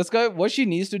 But this guy, what she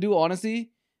needs to do, honestly,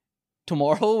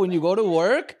 tomorrow when you go to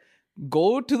work,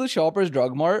 go to the Shoppers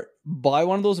Drug Mart, buy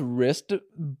one of those wrist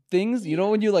things. You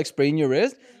know when you like sprain your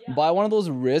wrist? Buy one of those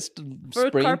wrist For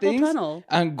sprain carpal things tunnel.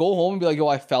 and go home and be like, yo,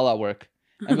 I fell at work.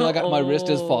 And be like, my wrist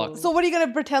is fucked. So what are you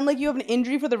gonna pretend like you have an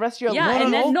injury for the rest of your Yeah, life?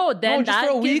 and then just that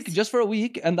for a week, gives- just for a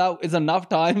week, and that is enough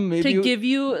time. Maybe to give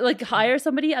you like hire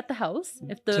somebody at the house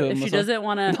if she massage. doesn't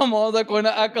want to. The mom's like, "Koi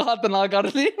na ek haath na kar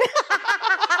li."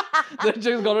 The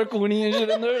chick's got her koonie and shit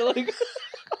in there, like.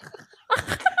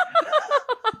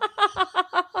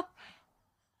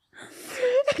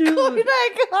 Dude,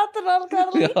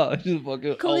 Yeah, she's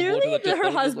fucking. clearly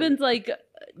her husband's like,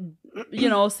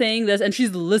 saying this, and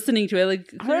she's listening to it. Like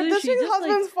clearly This she chick's just, like,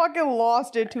 husband's fucking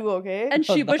lost it too, okay? and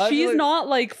but That's she's like- not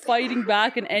like fighting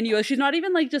back in any way. She's not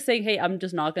even like just saying, "Hey, I'm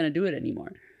just not gonna do it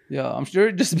anymore." Yeah, I'm sure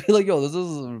it'd just be like, yo, this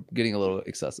is getting a little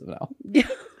excessive now.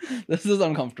 This is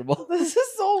uncomfortable. This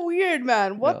is so weird,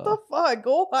 man. What Yeah. the fuck?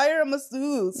 Go hire a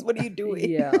masseuse. What are you doing?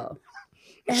 Yeah,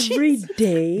 every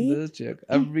day. This chick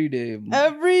every day,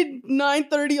 Every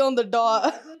 9:30 on the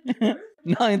dot.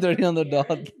 9:30 on the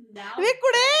dot.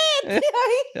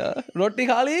 Yeah, roti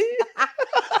khali.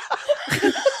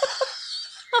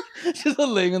 She's just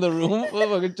laying in the room,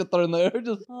 fucking chittar in there.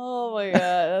 Just Oh my god,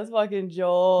 that's fucking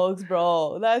jokes,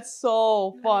 bro. That's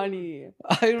so funny.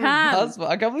 I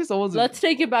can't believe someone's. Let's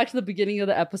take it back to the beginning of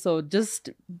the episode. Just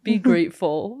be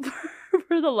grateful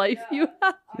for the life you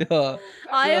have. Yeah,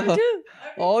 I am Yeah. too.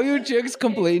 all you chicks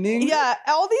complaining. Yeah,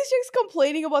 all these chicks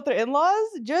complaining about their in-laws,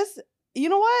 just you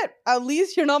know what? At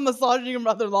least you're not massaging your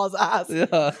mother-in-law's ass.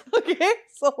 Yeah, Okay?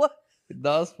 So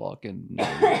that's fucking.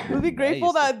 we'll be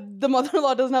grateful nice. that the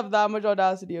mother-in-law doesn't have that much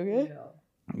audacity, okay?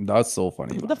 That's so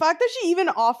funny. The fact that she even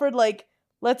offered like,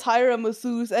 let's hire a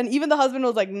masseuse, and even the husband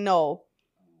was like, no.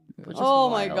 Which is Oh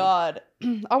my wild. god.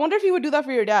 I wonder if he would do that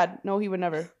for your dad. No, he would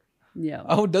never. Yeah.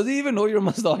 Oh, does he even know you're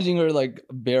massaging her like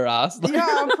bare ass? Like, Yeah,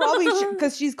 I'm probably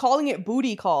because she's calling it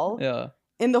booty call yeah.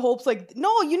 in the hopes like,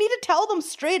 no, you need to tell them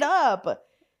straight up.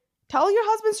 Tell your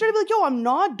husband straight up, like, yo, I'm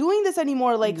not doing this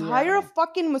anymore. Like, Yeah. hire a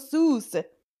fucking masseuse.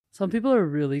 Some people are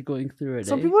really going through it.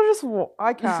 Some eh? people are just,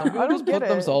 I can't. Some people I don't just get put it.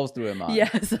 themselves through it, man.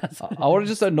 Yes. That's I would have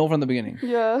just said no from the beginning.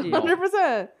 Yeah, Yeah.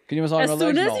 100%. Can you massage as my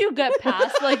soon legs? as you get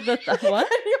past like the what?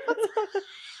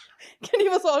 Can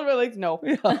you massage my legs? No.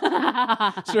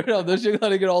 Yeah. Straight up, this chick had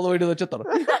to get all the way to the chittar.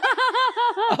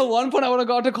 At one point, I would have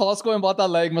got to Costco and bought that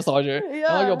leg massager. Yeah.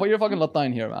 I'm like, yo, put your fucking latta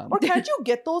in here, man. Or can't you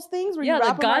get those things where Yeah, you the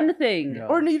wrap them gun around, thing. Yeah.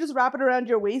 or no, you just wrap it around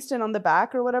your waist and on the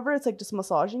back or whatever? It's like just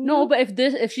massaging. No, you? but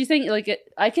if she's saying like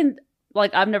I can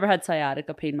like I've never had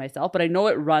sciatica pain myself, but I know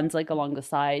it runs like along the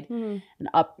side Mhm. and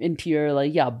up into your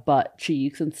like butt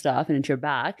cheeks and stuff and into your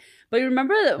back. But you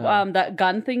remember that Yeah. that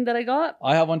gun thing that I got?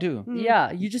 I have one too. Mhm.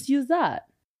 Yeah, you just use that.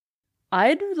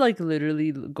 I'd like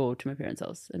literally go to my parents'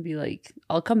 house and be like,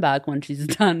 I'll come back when she's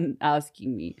done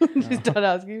asking me. She's done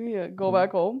asking me to go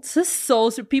back home. It's just so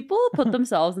people put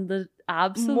themselves in the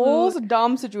absolute Most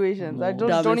dumb situations. I just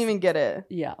don't Dumbest- even get it.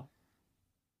 yeah.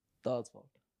 That's fucked.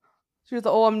 She was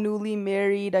like, oh, I'm newly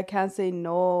married. I can't say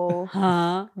no.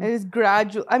 Huh? It is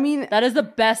gradual. I mean, That is the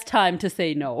best time to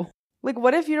say no. like,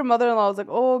 what if your mother-in-law was like,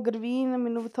 oh, Gurveen, I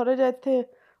mean, thoda ja ithe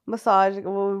massage. Like,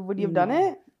 well, would you have done No.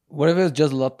 it? What if it's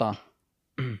just latta?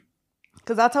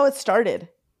 Because that's how it started.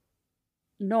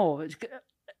 No,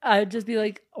 I'd just be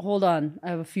like, hold on, I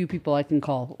have a few people I can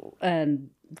call and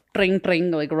tring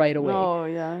like right away. Oh,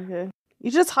 yeah, okay. You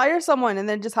just hire someone and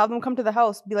then just have them come to the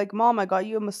house. Be like, Mom, I got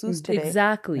you a masseuse today.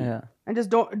 Exactly. Yeah. And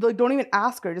just don't even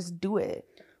ask her. Just do it.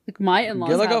 Like my in-laws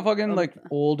Get like a have, fucking like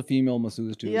old female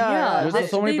masseuse too. Yeah.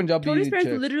 There's so many Punjabi Tony's parents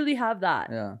chicks. literally have that.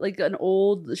 Yeah. Like an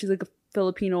old, she's like a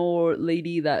Filipino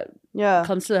lady that Yeah.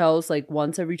 comes to the house like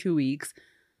once every 2 weeks.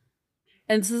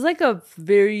 And this is like a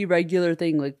very regular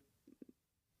thing. Like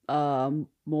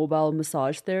mobile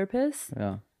massage therapists.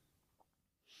 Yeah.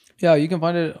 Yeah, you can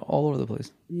find it all over the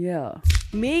place. Yeah.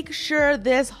 Make sure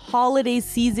this holiday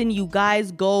season you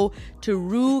guys go to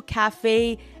Rue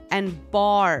Cafe and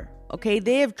Bar. Okay,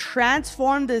 they have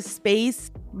transformed this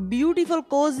space. Beautiful,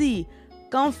 cozy,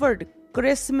 comfort,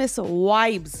 Christmas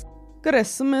vibes.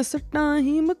 Christmas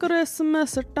time,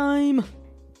 Christmas time.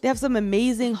 They have some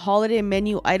amazing holiday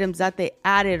menu items that they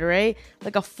added, right?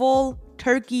 Like a full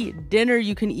turkey dinner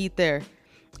you can eat there.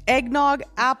 Eggnog,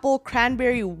 apple,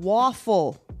 cranberry,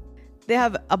 waffle. They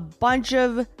have a bunch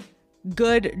of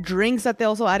good drinks that they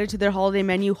also added to their holiday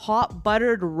menu. Hot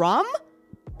buttered rum?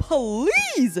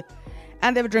 Please!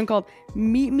 And they have a drink called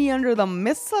Meet Me Under the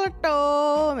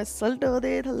Mistletoe. Mistletoe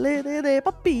de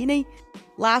papine.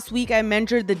 Last week I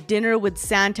mentioned the dinner with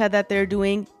Santa that they're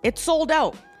doing. It's sold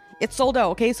out. It's sold out,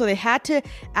 okay? So they had to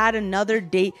add another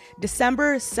date.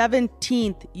 December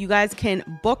 17th, you guys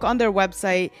can book on their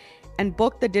website and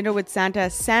book the dinner with Santa.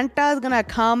 Santa's gonna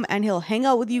come and he'll hang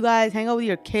out with you guys, hang out with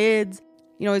your kids.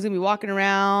 You know, he's gonna be walking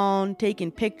around,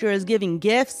 taking pictures, giving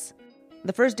gifts.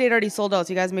 The first date already sold out,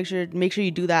 so you guys make sure you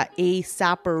do that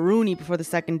ASAP-a-rooney before the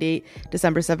second date,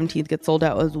 December 17th, gets sold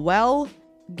out as well.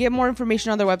 Get more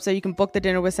information on their website. You can book the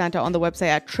dinner with Santa on the website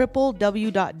at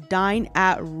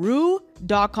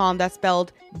www.dineatrue.com. That's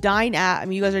spelled dine at. I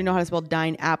mean, you guys already know how to spell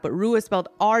dine at, but Rue is spelled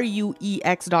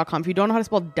RUEX.com. If you don't know how to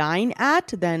spell dine at,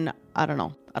 then I don't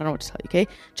know. I don't know what to tell you, okay?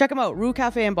 Check them out, Rue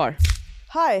Cafe and Bar.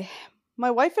 Hi,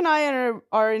 my wife and I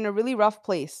are in a really rough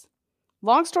place.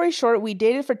 Long story short, we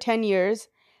dated for 10 years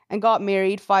and got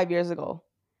married 5 years ago.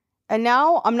 And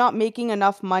now I'm not making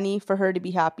enough money for her to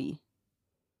be happy.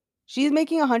 She's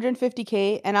making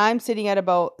 $150K and I'm sitting at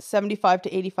about $75 to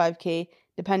 $85K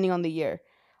depending on the year.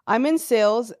 I'm in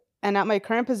sales and at my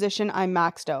current position, I'm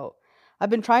maxed out. I've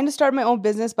been trying to start my own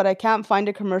business, but I can't find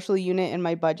a commercial unit in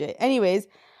my budget. Anyways,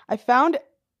 I found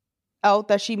out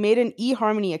that she made an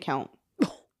eHarmony account.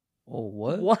 Oh,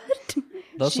 what? What?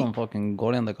 That's some fucking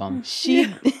gore in the gum. She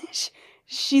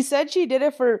said she did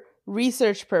it for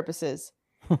research purposes.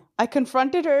 I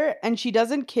confronted her and she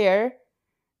doesn't care,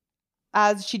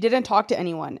 as she didn't talk to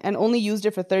anyone and only used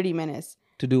it for 30 minutes.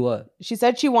 To do what? She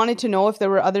said she wanted to know if there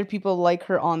were other people like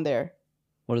her on there.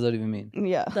 What does that even mean?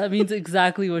 Yeah. That means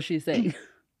exactly what she's saying.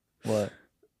 What?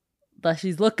 That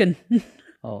she's looking.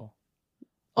 Oh.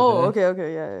 Oh,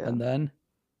 okay, yeah. And then?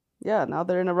 Yeah, now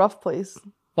they're in a rough place.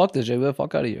 Fuck this, Jay.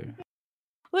 Fuck out of here.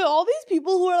 Like, all these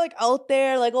people who are, like, out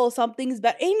there, like, oh, something's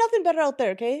better. Ain't nothing better out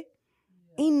there, okay?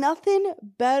 Ain't nothing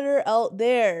better out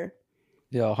there.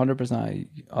 Yeah, 100%.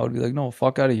 I would be like, no,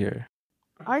 fuck out of here.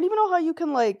 I don't even know how you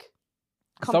can, like,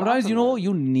 come Sometimes, back you from know, that.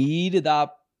 you need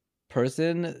that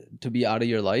person to be out of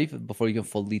your life before you can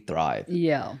fully thrive.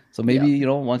 Yeah. So maybe, you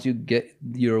know, once you get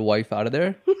your wife out of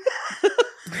there,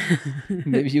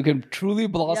 maybe you can truly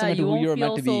blossom into who you're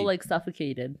meant to be. So like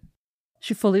suffocated.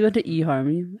 She fully went to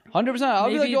eHarmony. 100%. I'll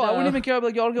be like, Maybe yo, I wouldn't even care. I'll be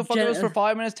like, yo, I don't give a fuck if it was for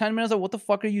 5 minutes, 10 minutes. Like, what the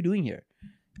fuck are you doing here?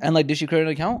 And like, did she create an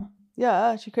account?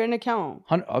 Yeah, she created an account.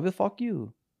 I'll be like, fuck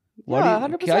you. Yeah, Why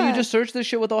 100%. Can't you just search this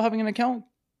shit without having an account?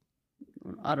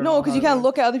 I don't know. No, because you can't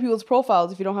look at other people's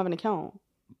profiles if you don't have an account.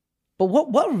 But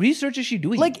what research is she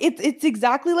doing? Like, it's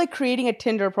exactly like creating a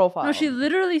Tinder profile. No, she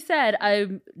literally said, I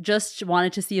just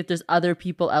wanted to see if there's other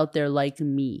people out there like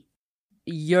me.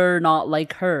 You're not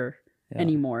like her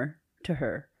anymore to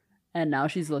her. And now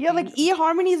she's looking. Yeah, like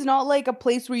eHarmony is not like a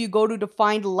place where you go to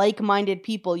find like-minded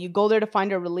people. You go there to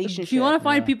find a relationship. If you want to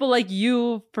find people like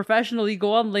you professionally,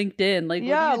 go on LinkedIn. Like,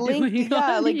 yeah, what are you doing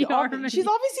on like eHarmony? she's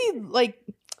obviously like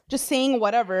just saying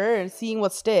whatever and seeing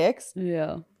what sticks.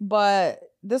 Yeah. But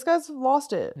this guy's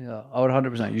lost it. Yeah, I would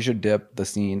 100%. You should dip the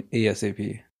scene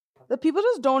ASAP. The people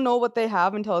just don't know what they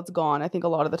have until it's gone. I think a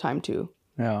lot of the time too.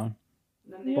 Yeah.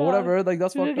 But whatever, like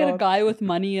that's She's gonna fucked get a up. guy with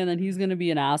money, and then he's gonna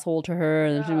be an asshole to her,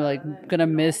 and then she'll be like, gonna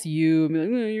miss you, and be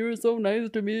like, you were so nice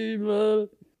to me. Blah.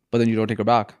 But then you don't take her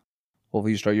back.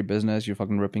 Hopefully you start your business, you're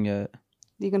fucking ripping it.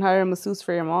 You can hire a masseuse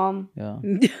for your mom. Yeah.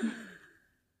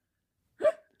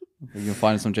 You can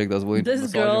find some chick that's willing to This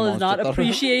massage your girl mom's is not tits out.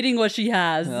 appreciating what she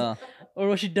has, Yeah. or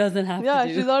what she doesn't have Yeah, to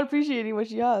do. she's not appreciating what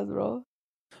she has, bro.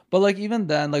 But like even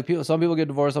then, like some people get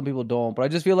divorced, some people don't. But I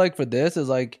just feel like for this is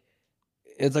like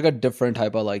it's like a different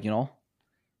type of like, you know.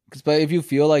 But if you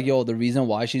feel like, yo, the reason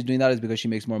why she's doing that is because she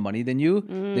makes more money than you,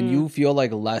 then you feel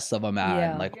like less of a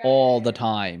man, like all the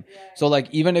time. So like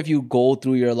even if you go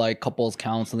through your like couples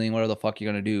counseling, whatever the fuck you're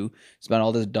gonna do, spend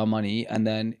all this dumb money, and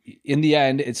then in the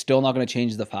end, it's still not gonna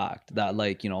change the fact that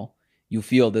like, you know, you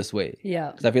feel this way.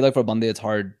 Yeah. Because I feel like for Bande, it's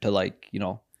hard to like, you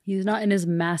know. He's not in his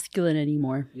masculine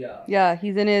anymore. Yeah,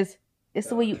 he's in his. It's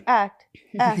the way you act.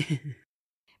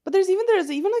 But there's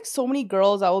even like so many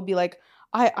girls that will be like,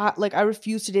 I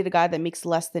refuse to date a guy that makes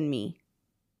less than me.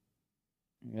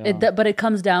 Yeah. But it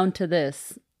comes down to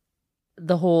this.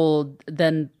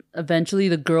 Then eventually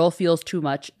the girl feels too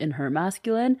much in her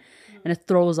masculine and it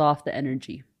throws off the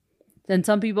energy. And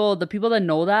the people that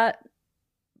know that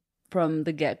from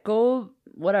the get-go,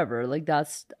 whatever, like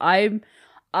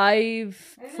I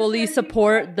fully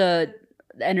support the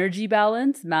energy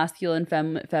balance, masculine,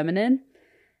 feminine,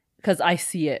 because I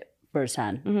see it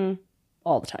firsthand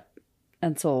all the time.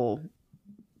 And so...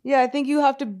 Yeah, I think you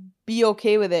have to be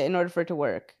okay with it in order for it to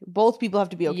work. Both people have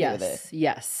to be okay with it.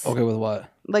 Yes. Okay with what?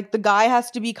 Like the guy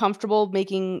has to be comfortable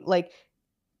making like,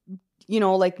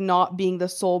 like not being the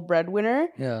sole breadwinner.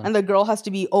 Yeah. And the girl has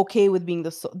to be okay with being the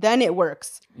sole. Then it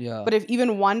works. Yeah. But if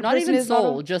even one Not person even is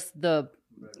soul, not just the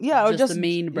or just the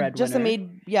main breadwinner. Just the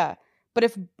main, yeah. But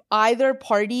if either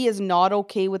party is not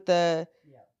okay with the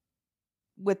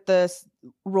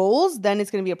roles, then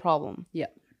it's going to be a problem. Yeah.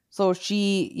 So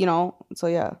she, so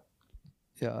yeah.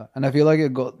 Yeah, and I feel like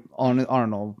it go on. I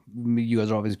don't know. You guys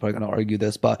are obviously probably gonna argue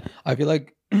this, but I feel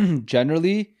like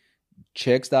generally,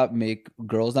 girls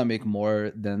that make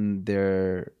more than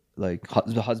their like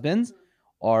husbands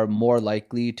are more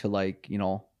likely to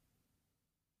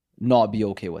not be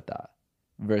okay with that.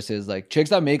 Versus like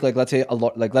chicks that make let's say a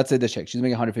lot, let's say this chick, she's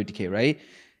making 150K, right?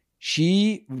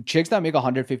 Chicks that make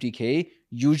 150K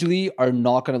usually are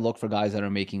not gonna look for guys that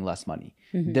are making less money.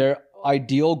 Mm-hmm. Their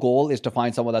ideal goal is to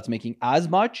find someone that's making as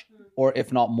much or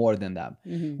if not more than them.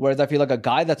 Mm-hmm. Whereas I feel like a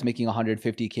guy that's making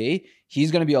 150K,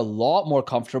 he's going to be a lot more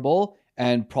comfortable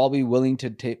and probably willing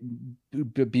to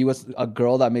be with a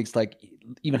girl that makes like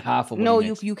even half of what he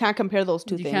makes. You can't compare those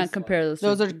two things. You can't compare those.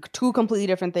 Those are two completely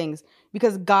different things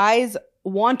because guys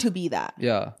want to be that.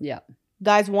 Yeah. Yeah.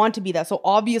 Guys want to be that. So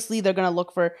obviously they're going to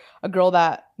look for a girl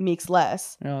that makes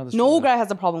less. Yeah, that's no true. guy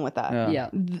has a problem with that. Yeah.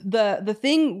 Yeah. The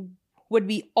thing would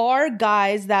be, are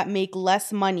guys that make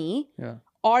less money,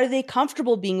 are they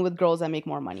comfortable being with girls that make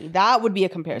more money? That would be a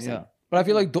comparison. Yeah. But I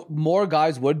feel like more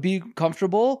guys would be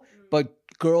comfortable, but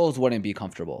girls wouldn't be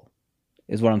comfortable,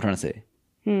 is what I'm trying to say.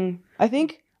 I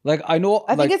think... I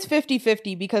think it's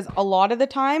 50-50 because a lot of the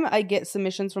time I get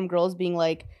submissions from girls being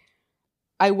like,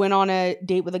 I went on a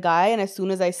date with a guy and as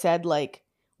soon as I said like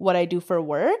what I do for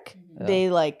work, they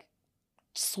like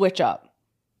switch up.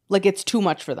 Like it's too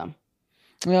much for them.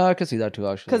 Yeah, I can see that too,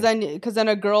 actually.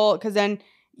 Because then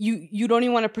you don't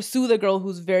even want to pursue the girl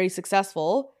who's very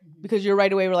successful because you're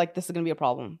right away we're like, this is gonna be a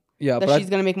problem. Yeah, that she's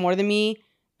gonna make more than me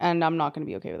and I'm not gonna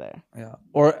be okay with it. Yeah,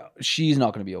 or she's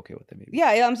not gonna be okay with it. Maybe.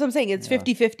 Yeah, I'm saying it's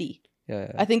 50-50.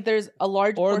 Yeah. I think there's a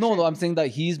large. Or portion. no, I'm saying that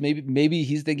he's maybe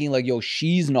he's thinking like, yo,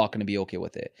 she's not gonna be okay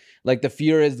with it. Like the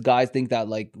fear is guys think that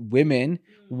like women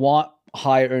want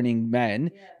high earning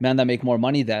men that make more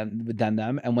money than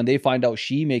them, and when they find out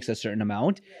she makes a certain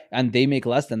amount and they make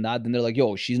less than that, then they're like,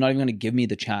 yo, she's not even gonna give me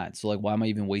the chance, so like why am I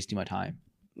even wasting my time?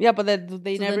 Yeah, but they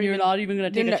So never then you're not even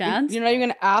gonna take a chance. You're not even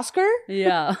gonna ask her.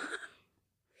 Yeah.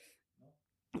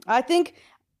 I think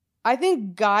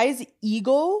guys'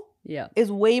 ego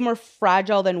is way more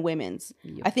fragile than women's.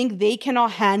 Yep. I think they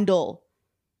cannot handle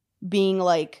being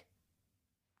like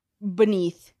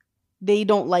beneath. They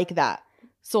don't like that.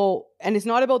 So, and it's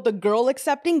not about the girl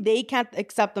accepting. They can't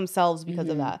accept themselves because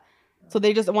of that. So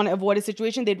they just want to avoid a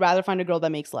situation. They'd rather find a girl that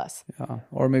makes less. Yeah.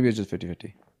 Or maybe it's just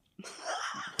 50-50.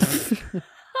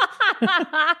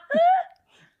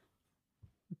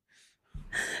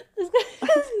 This guy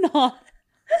is not.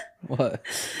 What?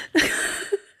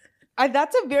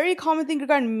 That's a very common thing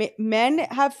regarding men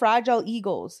have fragile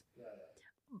egos.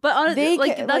 But honestly,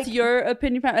 They that's your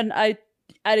opinion, and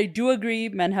I do agree.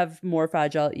 Men have more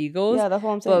fragile egos. Yeah, that's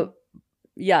what I'm saying. But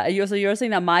yeah, you're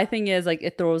saying that my thing is like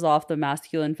it throws off the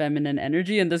masculine, feminine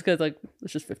energy, and this guy's like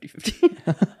it's just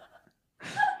 50-50.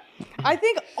 I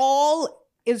think all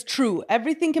is true.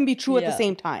 Everything can be true at the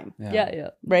same time. Yeah.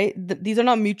 Right? These are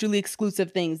not mutually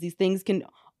exclusive things. These things can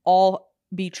all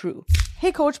be true.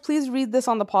 Hey, coach, please read this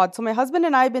on the pod. So my husband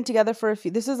and I have been together for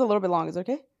this is a little bit long. Is it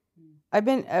okay?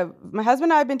 My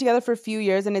husband and I have been together for a few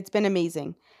years and it's been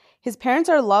amazing. His parents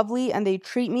are lovely and they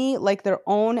treat me like their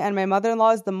own. And my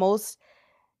mother-in-law is the most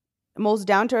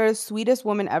down-to-earth, sweetest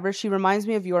woman ever. She reminds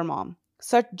me of your mom.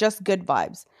 Such just good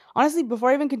vibes. Honestly,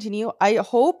 before I even continue, I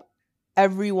hope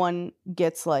everyone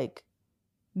gets like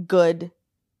good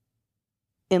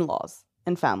in-laws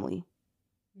and family.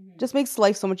 Just makes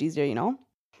life so much easier, you know?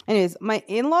 Anyways, my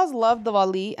in-laws loved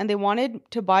Diwali and they wanted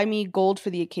to buy me gold for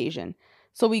the occasion.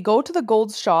 So we go to the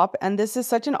gold shop and this is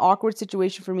such an awkward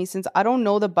situation for me since I don't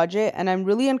know the budget and I'm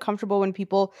really uncomfortable when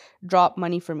people drop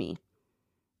money for me.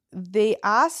 They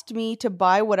asked me to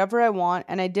buy whatever I want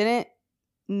and I didn't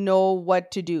know what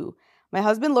to do. My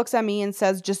husband looks at me and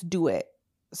says, just do it.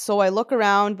 So I look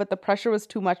around, but the pressure was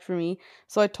too much for me.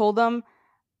 So I told them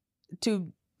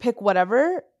to pick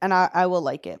whatever and I will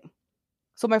like it.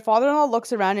 So my father-in-law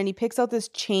looks around and he picks out this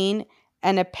chain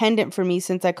and a pendant for me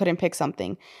since I couldn't pick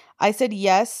something. I said,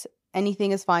 yes,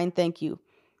 anything is fine, thank you.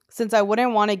 Since I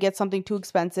wouldn't want to get something too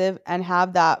expensive and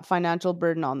have that financial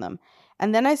burden on them.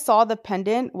 And then I saw the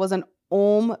pendant was an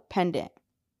Om pendant.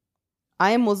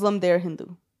 I am Muslim, they're Hindu.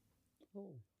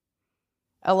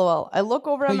 LOL. I look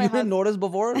over at You my didn't husband. notice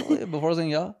before saying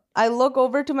yeah? I look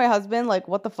over to my husband like,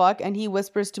 what the fuck? And he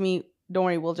whispers to me, don't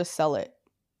worry, we'll just sell it.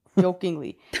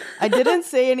 Jokingly. I didn't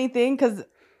say anything because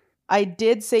I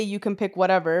did say you can pick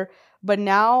whatever. But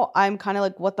now I'm kind of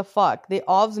like, what the fuck? They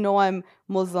always know I'm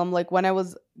Muslim. Like when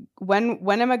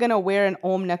am I going to wear an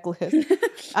Om necklace?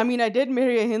 I mean, I did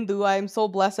marry a Hindu. I'm so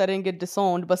blessed I didn't get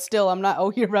disowned. But still, I'm not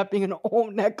out here wrapping an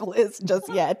Om necklace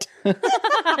just yet.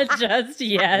 Just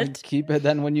yet. Keep it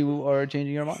then when you are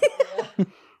changing your mind.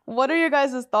 What are your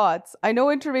guys' thoughts? I know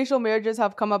interracial marriages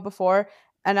have come up before,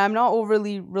 and I'm not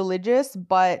overly religious,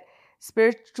 but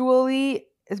spiritually,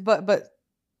 but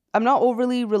I'm not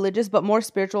overly religious, but more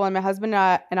spiritual, and my husband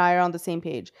and I are on the same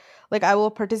page. Like, I will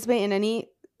participate in any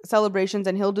celebrations,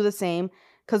 and he'll do the same,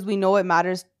 because we know it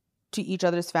matters to each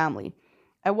other's family.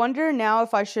 I wonder now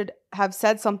if I should have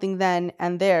said something then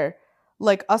and there,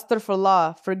 like,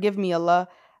 Astaghfirullah, forgive me, Allah,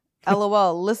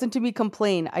 LOL, listen to me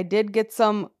complain. I did get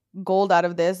some gold out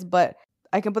of this, but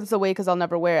I can put this away because I'll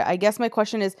never wear it. I guess my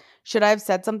question is, should I have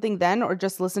said something then or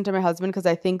just listen to my husband because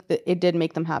I think that it did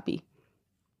make them happy?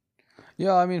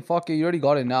 Yeah, I mean, fuck it. You already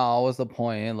got it now. What's the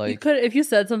point? You Like, could, if you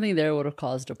said something there, it would have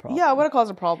caused a problem. Yeah, it would have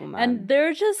caused a problem, man. And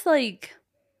they're just like,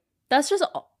 that's just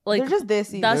like, they're just this.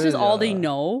 that's just all they Yeah.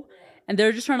 know. And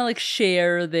they're just trying to like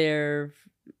share their,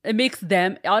 it makes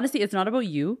them, honestly, it's not about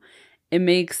you. It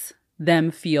makes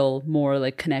them feel more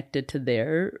like connected to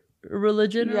their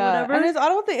religion or whatever. And I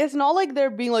don't think it's not like they're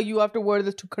being like, you have to wear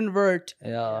this to convert.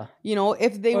 yeah. You know,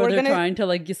 if they or were they're gonna trying to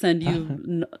like send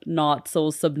you not so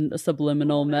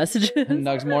subliminal messages.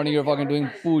 Next morning, you're fucking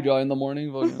doing puja in the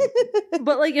morning. Fucking.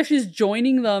 But like if she's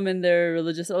joining them in their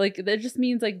religious, like that just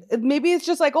means like, maybe it's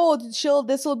just like, oh,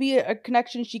 this will be a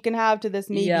connection she can have to this,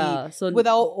 maybe, yeah, so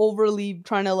without overly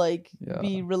trying to like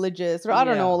be religious or I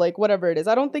don't know, like whatever it is.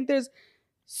 I don't think there's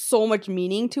so much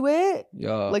meaning to it.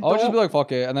 Yeah. Like, I'll just don't- be like,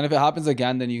 fuck it. And then if it happens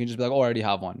again, then you can just be like, oh, I already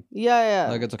have one. Yeah.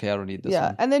 Like, it's okay. I don't need this yeah.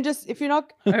 one. And then just, if you're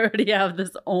not I already have this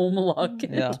Om locket.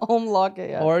 Yeah. home lock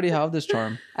it, I already have this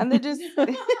charm. And they just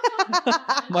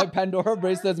My Pandora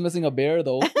bracelet's missing a bear,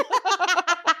 though.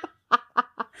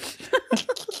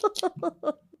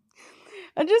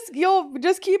 and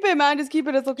just keep it, man. Just keep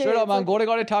it. It's okay. Straight up, It's man. like- Gore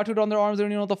got it tattooed on their arms. They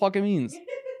don't even know what the fuck it means.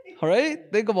 All right?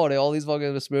 Think about it. All these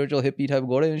fucking spiritual hippie type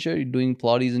gore and shit. You're doing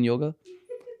Pilates and yoga.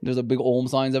 There's a big Om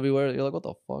signs everywhere. You're like, what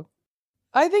the fuck?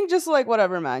 I think just like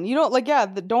whatever, man. You don't like,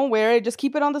 don't wear it. Just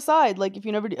keep it on the side. Like if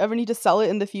you never ever need to sell it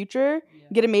in the future,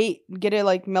 get it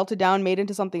like melted down, made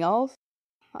into something else.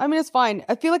 I mean, it's fine.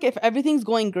 I feel like if everything's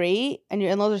going great and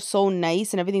your in-laws are so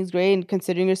nice and everything's great and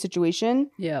considering your situation,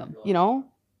 Yeah. you know,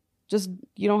 just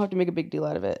you don't have to make a big deal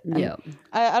out of it. And Yeah.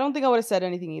 I don't think I would have said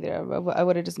anything either. I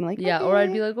would have just been like, Yeah. Or I'd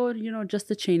okay. be like, oh, just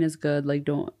the chain is good. Like,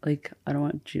 I don't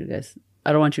want you guys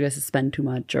to spend too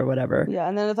much or whatever. Yeah,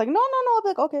 and then it's like, no. I'll be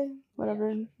like, okay,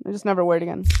 whatever. I just never wear it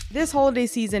again. This holiday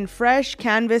season, Fresh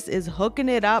Canvas is hooking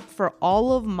it up for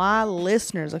all of my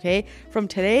listeners, okay? From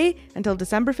today until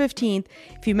December 15th,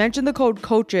 if you mention the code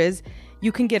COACHES,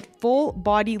 you can get full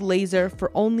body laser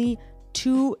for only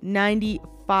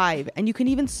 $295. And you can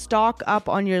even stock up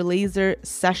on your laser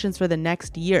sessions for the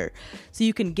next year. So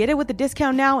you can get it with a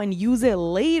discount now and use it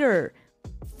later.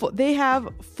 They have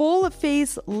full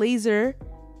face laser,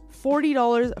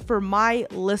 $40 for my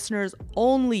listeners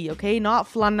only, okay? Not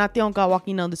flanationka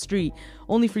walking down the street,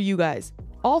 only for you guys.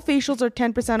 All facials are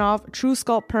 10% off. True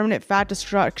Sculpt Permanent Fat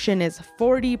Destruction is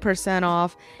 40%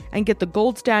 off. And get the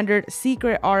gold standard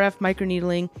Secret RF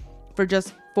microneedling for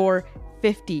just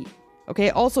 $450. Okay,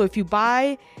 also if you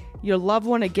buy your loved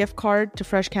one a gift card to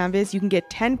Fresh Canvas, you can get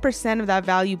 10% of that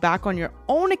value back on your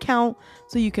own account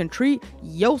so you can treat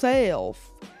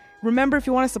yourself. Remember, if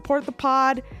you want to support the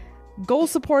pod, go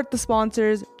support the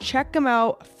sponsors. Check them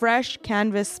out, Fresh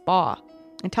Canvas Spa.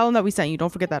 And tell them that we sent you.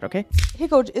 Don't forget that, okay? Hey,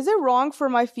 Coach, is it wrong for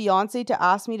my fiance to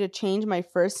ask me to change my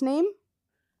first name?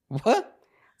 What?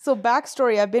 So,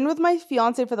 backstory, I've been with my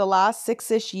fiance for the last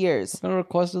 6-ish years. What kind of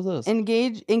request is this?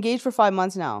 Engaged for 5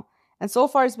 months now. And so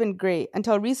far, it's been great.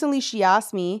 Until recently, she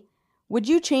asked me, would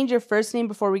you change your first name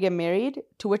before we get married?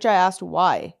 To which I asked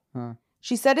why. Huh.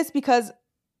 She said it's because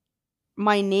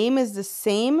my name is the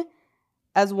same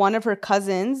as one of her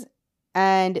cousins,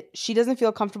 and she doesn't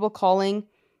feel comfortable calling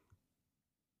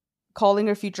calling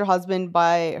her future husband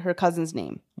by her cousin's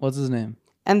name. What's his name?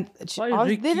 And Why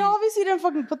they Ricky? obviously didn't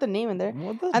fucking put the name in there.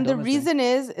 What the And the dumbest reason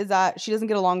is that she doesn't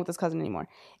get along with this cousin anymore.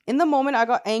 In the moment, I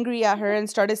got angry at her and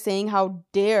started saying how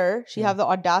dare she have the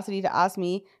audacity to ask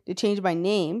me to change my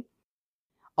name.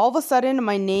 All of a sudden,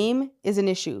 my name is an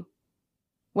issue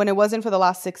when it wasn't for the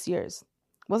last 6 years.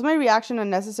 Was my reaction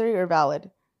unnecessary or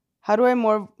valid? How do I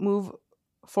move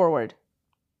forward?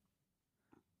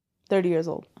 30 years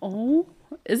old. Oh,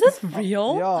 is this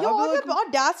real? Yeah, Yo, I feel the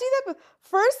audacity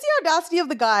first the audacity of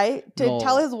the guy to No.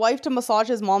 tell his wife to massage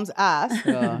his mom's ass.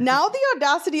 Yeah. Now the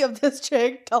audacity of this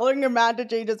chick telling her man to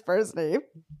change his first name.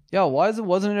 Yeah,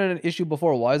 wasn't it an issue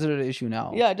before? Why is it an issue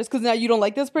now? Yeah, just because now you don't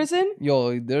like this person?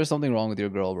 Yo, there's something wrong with your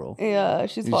girl, bro. Yeah,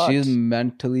 she's fucked. She's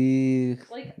mentally...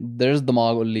 Like- There's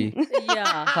damag ulli.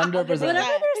 Yeah. 100%. Whenever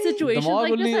there's situations Damag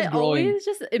like only this, is I growing. always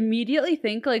just immediately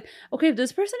think like, okay, if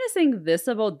this person is saying this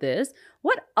about this,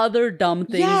 what other dumb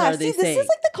things are they this saying? is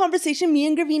like the conversation me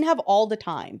and Graveen have all the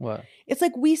time. What? It's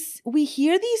like we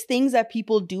hear these things that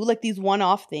people do, like these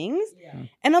one-off things,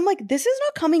 and I'm like, this is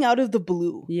not coming out of the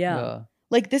blue. Yeah.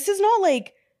 Like, this is not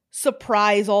like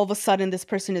surprise all of a sudden this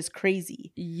person is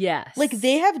crazy. Yes. Like,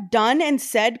 they have done and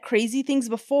said crazy things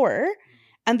before,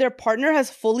 and their partner has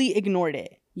fully ignored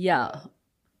it. Yeah.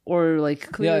 Or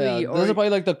like clearly. Yeah. Or This is probably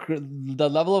like the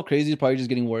level of crazy is probably just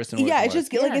getting worse and worse. Yeah, and it's worse.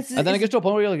 just like it's. And then it gets to a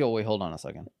point where you're like, oh, wait, hold on a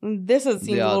second. Seems a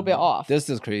little bit off. This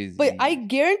is crazy. But I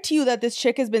guarantee you that this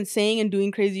chick has been saying and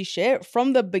doing crazy shit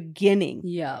from the beginning.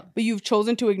 yeah. But you've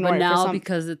chosen to ignore But it now for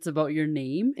because it's about your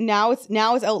name. now it's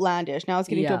outlandish. Now it's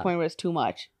getting to a Yeah. point where it's too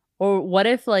much. Or what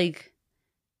if like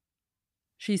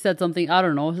she said something, I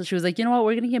don't know. So she was like, you know what,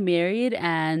 we're gonna get married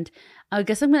and I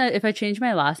guess if I change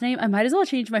my last name, I might as well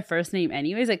change my first name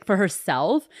anyways, like for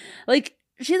herself. Like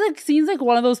she like seems like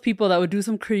one of those people that would do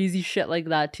some crazy shit like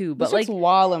that too. But This like chick's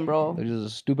wildin', bro. They're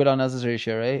just stupid, unnecessary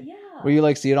shit, right? yeah. Where you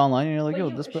like see it online and you're like, But yo,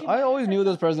 you- this. she I always knew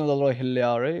this person was a little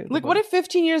hilya, right? Like, what if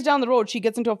 15 years down the road she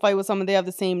gets into a fight with someone, they have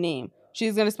the same name?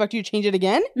 She's gonna expect you to change it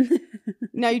again?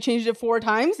 Now you changed it 4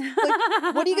 times?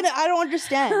 Like, what are you gonna? I don't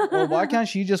understand. Or why can't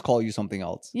she just call you something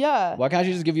else? Yeah, Why can't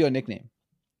she just give you a nickname?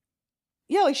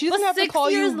 yeah. Like she doesn't But have to 6 call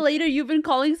years you. later, you've been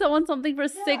calling someone something for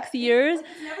 6 years. It's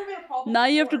never been a problem. Now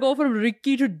you have to go from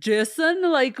Ricky to Jason.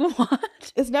 Like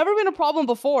what? It's never been a problem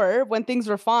before when things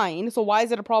were fine. So why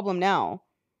is it a problem now?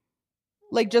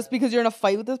 Like just because you're in a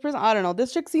fight with this person? I don't know.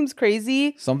 This chick seems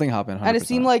crazy, Something happened. 100%. and it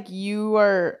seemed like you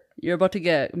are. You're about to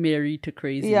get married to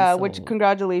crazy. Yeah, so- which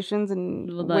congratulations and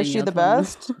Well, wish you the yeah,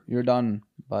 best. You're done,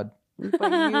 bud.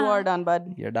 But you are done,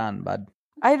 bud. You're done, bud.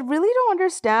 I really don't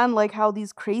understand like how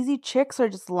these crazy chicks are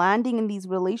just landing in these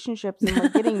relationships and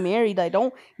like getting married. I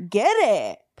don't get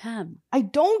it. Pam. I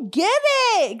don't get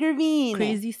it, Graveen.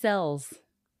 Crazy sells.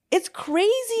 It's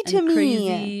crazy to And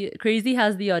me. Crazy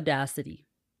has the audacity.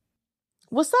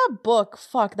 What's that book?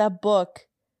 Fuck that book.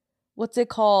 What's it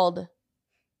called?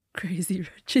 Crazy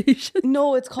Rich Asian.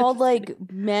 No, it's called like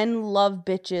Men Love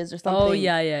Bitches or something. Oh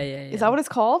yeah. Is that what it's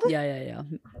called? Yeah.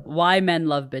 Why men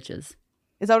love bitches.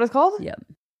 Is that what it's called? Yeah.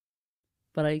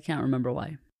 But I can't remember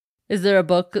why. Is there a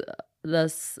book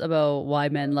that's about why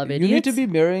men love idiots? You need to be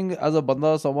marrying as a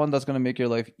banda someone that's gonna make your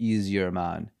life easier,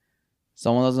 man.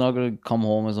 Someone that's not gonna come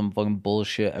home with some fucking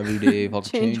bullshit every day. Fucking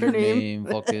Change change your your name. name.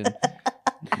 Fucking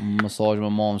massage my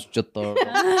mom's chitta.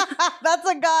 That's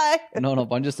a guy. No,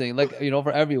 but I'm just saying, like, you know,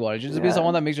 for everyone, it should just be Yeah.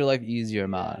 someone that makes your life easier,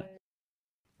 man.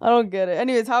 I don't get it.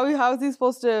 Anyways, how is he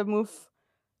supposed to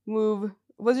move?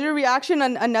 Was your reaction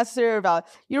unnecessary or valid?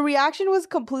 Your reaction was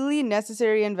completely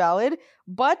necessary and valid,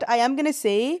 but I am gonna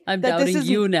say I'm that doubting this is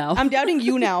you now. I'm doubting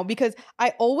you now because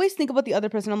I always think about the other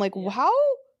person. I'm like, how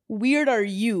weird are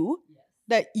you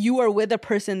that you are with a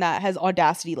person that has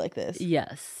audacity like this?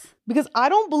 Yes. Because I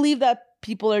don't believe that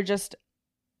people are just,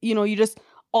 you just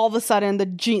all of a sudden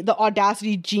the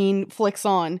audacity gene flicks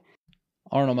on.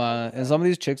 I don't know, man. And some of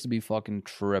these chicks be fucking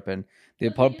tripping. They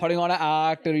putting on an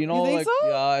act, or you know, think like so?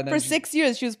 yeah. And then For 6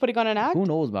 years, she was putting on an act. who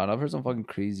knows, man? I've heard some fucking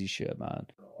crazy shit, man.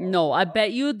 No, I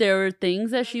bet you there were things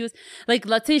that she was like.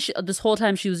 Let's say this whole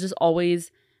time she was just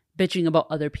always bitching about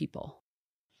other people.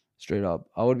 Straight up,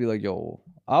 I would be like, yo.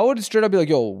 I would straight up be like,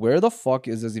 yo, where the fuck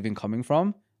is this even coming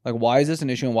from? Like, why is this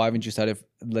an issue, and why haven't you said it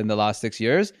in the last 6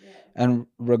 years? And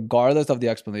regardless of the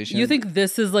explanation, You think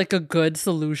this is like a good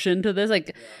solution to this?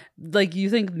 Like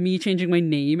you think me changing my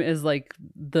name is like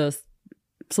the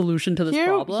solution to this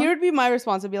problem? Here would be my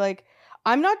response. Would be like,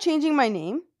 I'm not changing my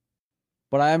name.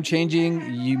 but I am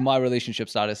changing my relationship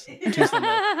status to Cinder.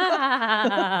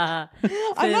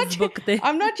 I'm not Facebook thing.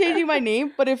 I'm not changing my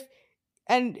name, but if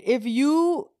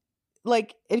you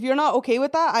if you're not okay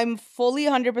with that, I'm fully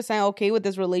 100% okay with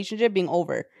this relationship being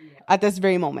over. at this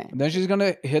very moment. Then she's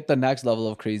gonna hit the next level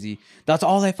of crazy. That's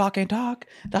all they fucking talk.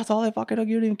 That's all they fucking talk.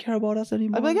 You don't even care about us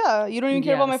anymore. I'd be like, yeah, you don't even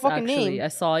care about my fucking name. I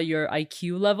saw your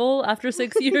IQ level after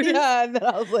 6 years. Yeah, and then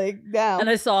I was like, damn. And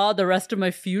I saw the rest of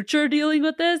my future dealing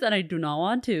with this, and I do not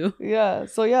want to. Yeah,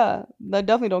 so yeah, I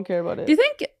definitely don't care about it. Do you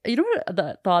think, you know what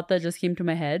the thought that just came to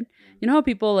my head? You know how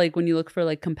people, like, when you look for,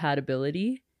 like,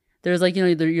 compatibility, there's, like, you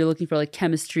know, you're looking for, like,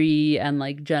 chemistry and,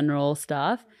 like, general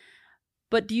stuff.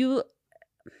 But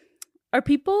are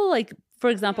people, like, for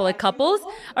example, like couples,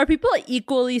 are people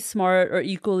equally smart or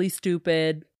equally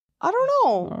stupid? I don't I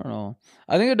know. don't know.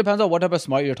 I think it depends on what type of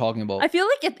smart you're talking about. I feel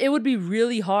like it would be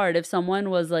really hard if someone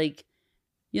was, like,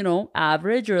 you know,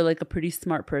 average or, like, a pretty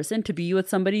smart person to be with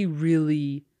somebody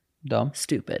really Dumb.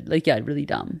 stupid. Like, yeah, really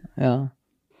dumb. Yeah.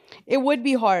 It would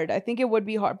be hard. I think it would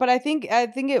be hard. But I think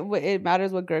it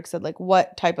matters what Girk said. Like,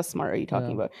 what type of smart are you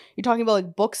talking about? You're talking about,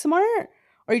 like, book smart?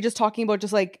 Or are you just talking about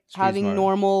just, like, having smart.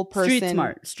 normal person?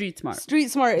 Street smart.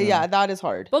 Street smart. Yeah, that is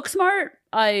hard. Book smart,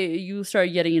 you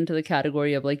start getting into the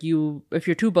category of, like, if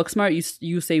you're too book smart,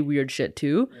 you say weird shit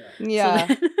too. Yeah.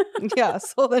 So Yeah.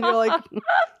 So then you're like,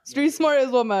 street smart is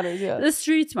what matters. Yeah. The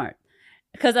street smart.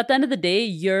 Because at the end of the day,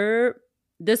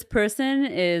 this person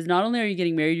is, not only are you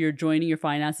getting married, you're joining your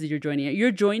finances, you're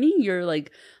joining your,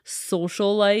 like,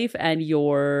 social life and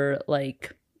your,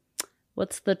 like,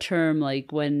 what's the term,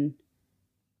 like, when,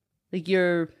 like,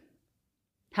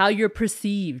 how you're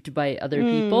perceived by other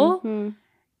people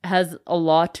has a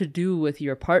lot to do with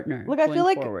your partner. Look, I feel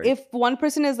like forward. if one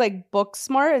person is, like, book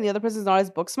smart and the other person is not as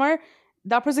book smart,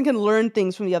 that person can learn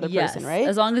things from the other person, right?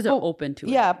 As long as they're open to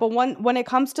it. Yeah, but when it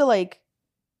comes to, like,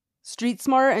 street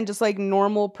smart and just, like,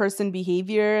 normal person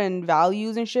behavior and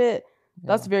values and shit,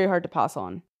 that's very hard to pass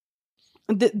on.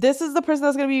 This is the person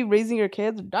that's gonna be raising your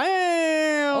kids.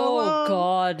 Damn. Oh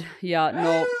God. Yeah.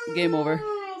 No. Game over.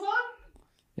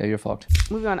 Yeah, you're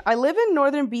fucked. Moving on. I live in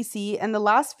northern BC, and the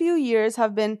last few years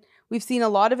we've seen a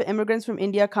lot of immigrants from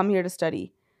India come here to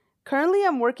study. Currently,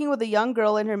 I'm working with a young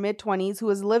girl in her mid-20s who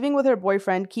is living with her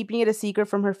boyfriend, keeping it a secret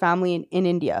from her family in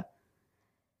India.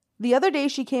 The other day,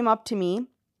 she came up to me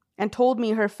and told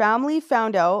me her family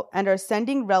found out and are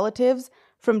sending relatives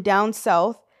from down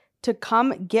south to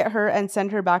come get her and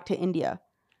send her back to India.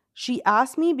 She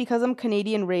asked me, because I'm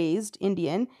Canadian raised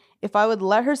Indian, if I would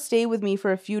let her stay with me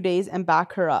for a few days and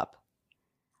back her up.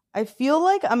 I feel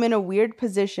like I'm in a weird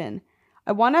position.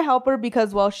 I want to help her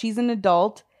because, well, she's an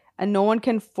adult and no one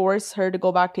can force her to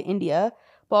go back to India.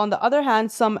 But on the other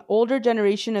hand, some older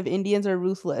generation of Indians are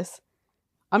ruthless.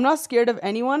 I'm not scared of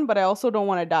anyone, but I also don't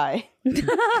want to die.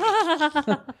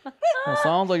 Well,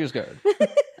 sounds like you're scared.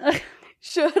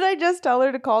 Should I just tell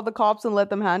her to call the cops and let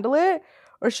them handle it?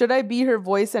 Or should I be her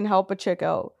voice and help a chick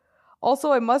out?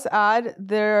 Also, I must add,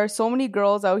 there are so many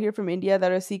girls out here from India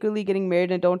that are secretly getting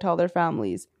married and don't tell their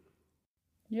families.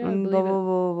 Yeah, And blah, blah,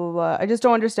 blah, blah, blah. I just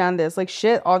don't understand this. Like,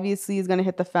 shit obviously is going to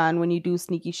hit the fan when you do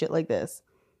sneaky shit like this.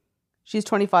 She's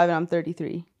 25 and I'm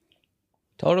 33.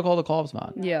 Tell her to call the cops,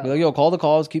 man. Yeah. Be like, yo, call the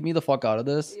cops. Keep me the fuck out of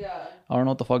this. Yeah. I don't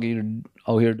know what the fuck you're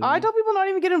out here doing. I tell people not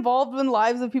even get involved in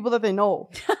lives of people that they know.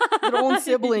 Their own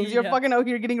siblings. You're Yeah. fucking out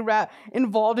here getting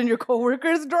involved in your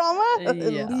coworkers' drama?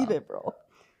 Yeah. Leave it, bro.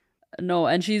 No,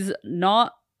 and she's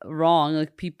not wrong.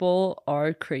 Like, people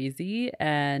are crazy,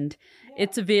 and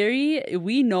it's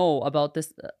we know about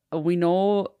this. We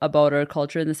know about our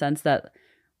culture in the sense that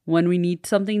when we need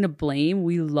something to blame,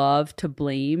 we love to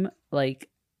blame, like,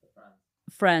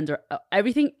 friends or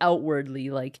everything outwardly,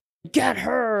 like, get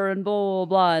her and blah, blah,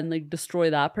 blah, and, like, destroy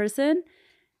that person.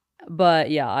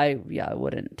 But yeah, I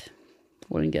wouldn't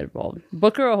get involved.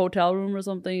 Book her a hotel room or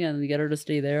something and get her to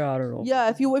stay there. I don't know. Yeah,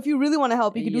 if you really want to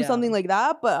help, you could do something like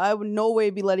that. But I would no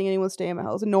way be letting anyone stay in my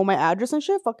house and know my address and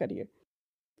shit. Fuck out of here.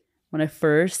 When I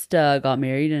first got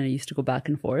married and I used to go back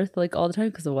and forth, like, all the time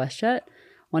because of WestJet,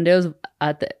 one day I was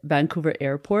at the Vancouver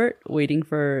airport waiting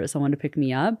for someone to pick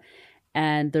me up.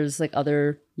 And there's, like,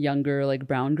 other younger, like,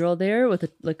 brown girl there with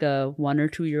a 1 or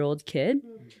 2 year old kid.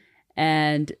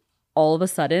 And all of a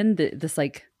sudden, this,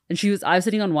 like, and I was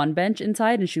sitting on one bench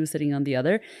inside and she was sitting on the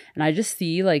other. And I just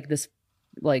see, like, this,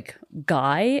 like,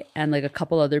 guy and, like, a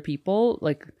couple other people,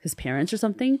 like his parents or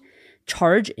something,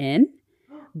 charge in,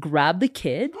 grab the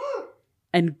kid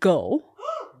and go.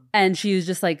 And she was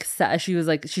just, like,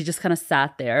 she just kind of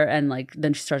sat there and, like,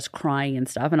 then she starts crying and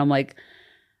stuff. And I'm like,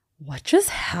 what just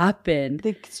happened?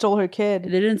 They stole her kid.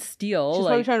 They didn't steal. She's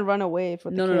probably trying to run away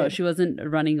from the kid. No. She wasn't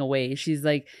running away. She's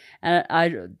like, and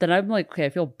I'm like, okay, I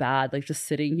feel bad, like, just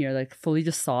sitting here, like, fully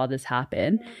just saw this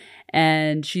happen.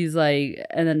 And she's like,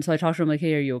 and then so I talked to her, I'm like,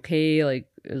 hey, are you okay? Like,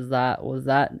 was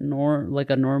that like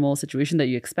a normal situation that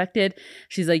you expected?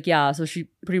 She's like, yeah. So she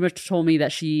pretty much told me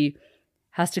that she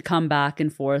has to come back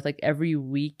and forth like every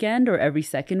weekend or every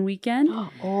second weekend.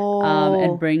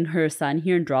 And bring her son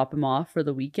here and drop him off for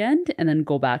the weekend and then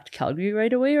go back to Calgary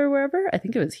right away or wherever. I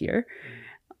think it was here.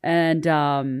 And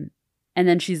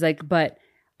then she's like, but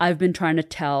I've been trying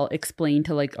to explain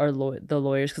to like the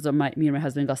lawyers, because me and my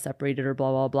husband got separated or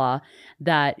blah, blah, blah,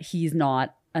 that he's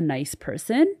not a nice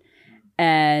person,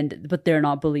 but they're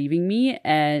not believing me.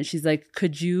 And she's like,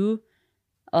 could you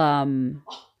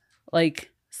like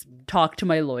talk to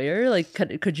my lawyer? Like,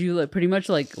 could you like, pretty much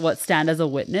like stand as a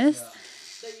witness?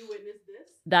 That you witnessed this?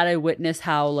 That I witnessed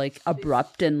how like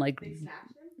abrupt and like,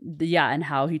 and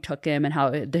how he took him and how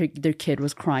their kid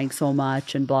was crying so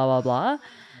much and blah, blah, blah.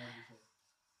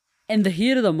 In the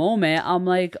heat of the moment, I'm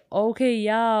like, okay,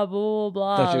 yeah, blah, blah,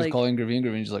 blah. Thought she was like, calling Gravine.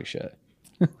 Gravine's just like, shit.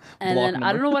 And then number.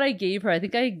 I don't know what I gave her. I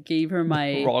think I gave her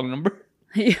my... Wrong number?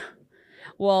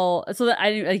 Well, so that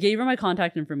I gave her my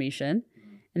contact information.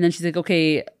 And then she's like,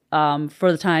 okay,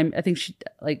 for the time, I think she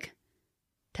like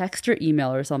text or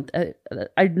email or something.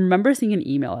 I remember seeing an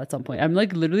email at some point. I'm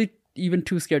like literally even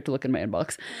too scared to look in my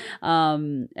inbox.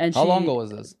 And how long ago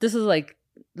was this? This is like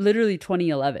literally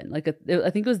 2011. Like I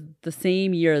think it was the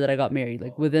same year that I got married,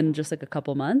 like within just like a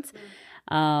couple months.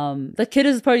 The kid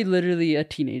is probably literally a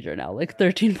teenager now, like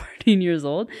 13, 14 years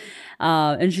old.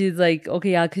 And she's like,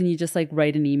 okay, yeah, can you just like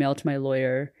write an email to my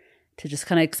lawyer to just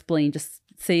kind of explain, just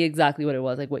say exactly what it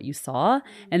was, like what you saw,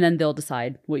 and then they'll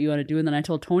decide what you want to do. And then I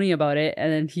told Tony about it,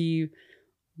 and then he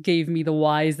gave me the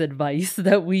wise advice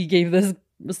that we gave this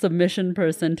submission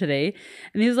person today.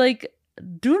 And he's like,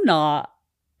 do not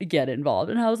get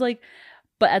involved. And I was like,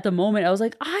 but at the moment I was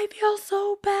like, I feel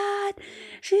so bad.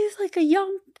 She's like a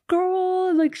young girl,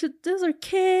 and like this is her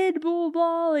kid, blah, blah,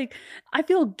 blah. Like I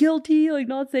feel guilty, like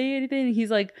not saying anything. And he's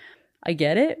like, I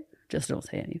get it, just don't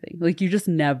say anything. Like you just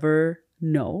never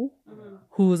know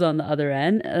who's on the other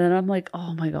end. And then I'm like,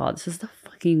 oh my God, this is the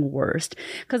fucking worst.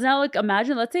 Because now, like,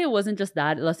 imagine, let's say it wasn't just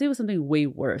that. Let's say it was something way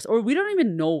worse, or we don't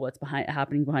even know what's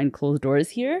happening behind closed doors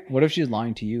here. What if she's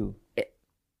lying to you?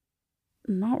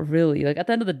 Not really. Like at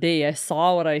the end of the day, I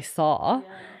saw what I saw,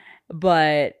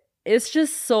 but it's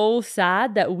just so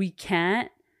sad that we can't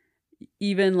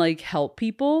even like help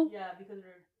people because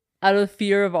we're out of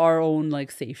fear of our own like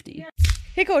safety.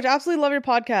 Hey, Coach, absolutely love your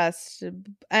podcast.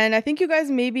 And I think you guys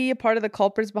may be a part of the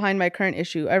culprits behind my current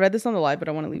issue. I read this on the live, but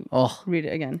I want to read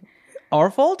it again.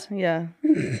 Our fault? Yeah.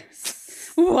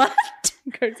 What?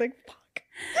 Kirk's like, fuck.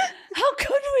 How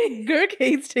could we? Kirk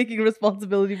hates taking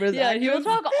responsibility for his actions. He will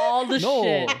talk all the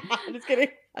shit. I'm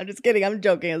just kidding. I'm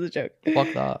joking as a joke.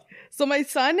 Fuck that. So my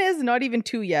son is not even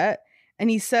 2 yet, and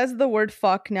he says the word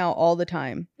fuck now all the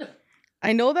time.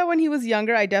 I know that when he was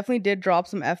younger, I definitely did drop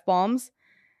some F-bombs.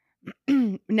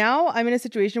 Now I'm in a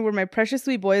situation where my precious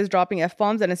sweet boy is dropping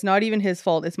F-bombs, and it's not even his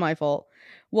fault. It's my fault.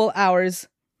 Well, ours.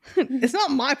 It's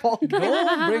not my fault.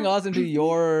 Don't bring us into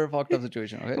your fucked up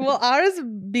situation, okay? Well, ours,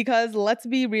 because let's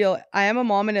be real. I am a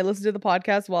mom, and I listen to the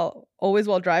podcast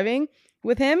while driving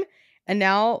with him. And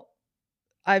now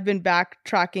I've been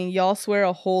backtracking. Y'all swear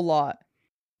a whole lot.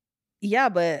 Yeah,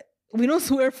 but we don't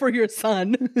swear for your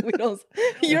son. We don't.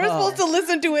 You're supposed to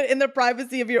listen to it in the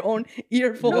privacy of your own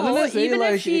earphones. No, even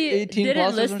if she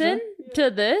didn't listen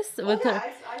to this with her,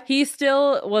 he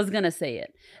still was gonna say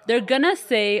it. They're gonna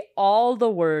say all the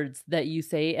words that you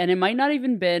say, and it might not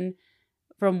even been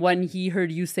from when he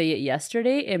heard you say it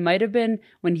yesterday. It might have been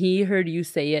when he heard you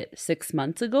say it 6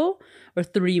 months ago or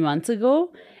 3 months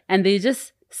ago, and they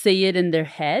just say it in their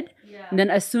head. Yeah. And then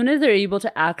as soon as they're able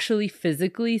to actually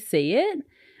physically say it.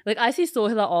 Like, I see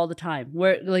Sohila all the time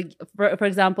where, like, for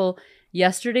example,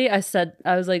 yesterday I said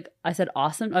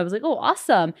awesome. I was like, oh,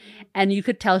 awesome. And you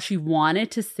could tell she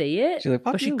wanted to say it, like,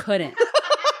 but she couldn't.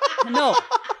 No,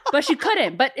 but she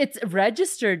couldn't. But it's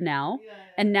registered now. Yeah.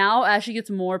 And now as she gets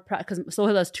more, because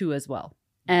Sohila's 2 as well.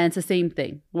 And it's the same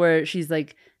thing where she's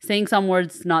like saying some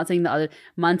words, not saying the other.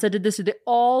 Mansa did this. So they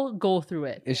all go through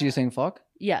it. Is she saying fuck?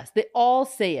 Yes, they all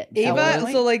say it.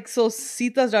 Ava, so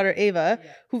Sita's daughter, Ava,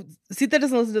 who Sita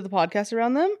doesn't listen to the podcast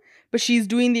around them, but she's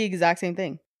doing the exact same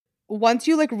thing. Once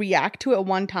you like react to it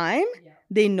one time,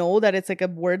 they know that it's like a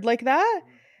word like that.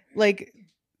 Like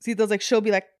Sita's like, she'll be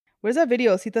like, where's that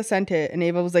video? Sita sent it. And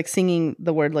Ava was like singing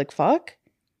the word like fuck.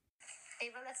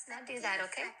 Ava, let's not do that,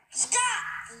 okay? Stop!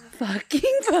 Fucking.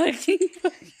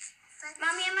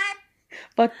 Mommy, am I?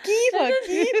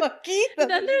 Fucky.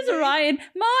 Then there's Ryan.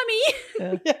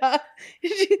 Mommy. Yeah.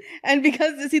 And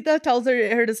because Sita tells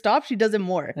her to stop, she does it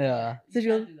more. Yeah. So she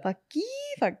goes,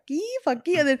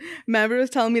 fucky. And then Maverick was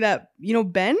telling me that, you know,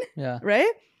 Ben? Yeah.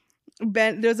 Right?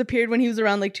 Ben, there was a period when he was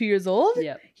around like 2 years old.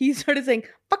 Yeah. He started saying,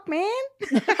 fuck, man.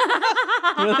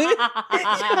 Really?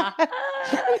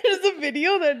 There's a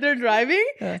video that they're driving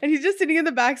and he's just sitting in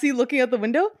the backseat looking out the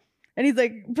window and he's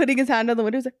like putting his hand on the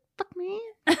window. He's like, fuck, man.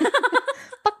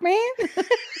 Fuck, man.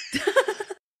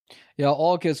 Yeah,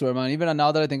 all kids swear, man. Even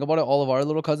now that I think about it, all of our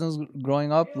little cousins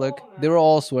growing up, like, they were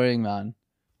all swearing, man.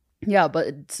 Yeah,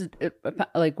 but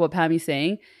like what Pammy's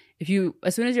saying, if you,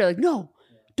 as soon as you're like, no,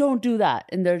 don't do that,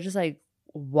 and they're just like,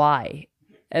 why?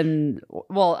 And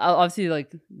well, obviously,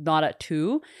 like, not at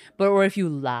 2, but or if you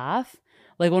laugh,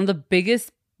 like, one of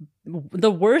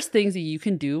the worst things that you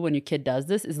can do when your kid does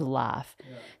this is laugh,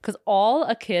 because all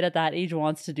a kid at that age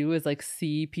wants to do is like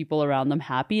see people around them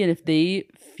happy, and if they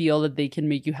feel that they can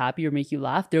make you happy or make you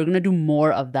laugh, they're gonna do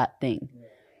more of that thing.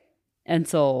 And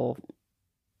so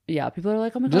yeah, people are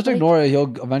like, oh my god, just ignore it.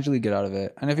 He'll eventually get out of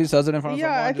it. And if he says it in front of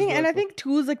someone, I think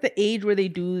 2 is like the age where they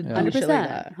do 100%, shit like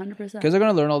that. 100%. Kids are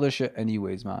gonna learn all this shit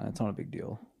anyways, man. It's not a big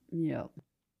deal. Yeah.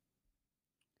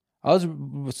 I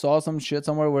saw some shit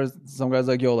somewhere where some guy's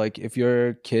like, yo, like, if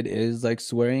your kid is like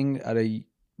swearing at a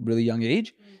really young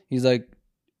age, he's like,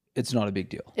 it's not a big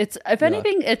deal. It's, if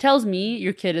anything, it tells me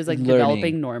your kid is like Learning.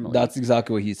 developing normally. That's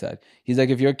exactly what he said. He's like,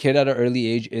 if your kid at an early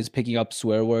age is picking up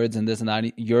swear words and this and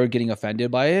that, you're getting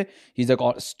offended by it, he's like,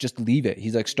 oh, just leave it.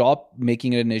 He's like, stop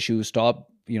making it an issue.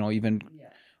 Stop, even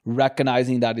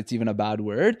recognizing that it's even a bad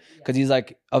word. Because he's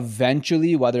like,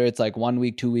 eventually, whether it's like 1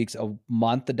 week, 2 weeks, a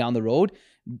month down the road,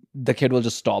 the kid will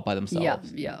just stop by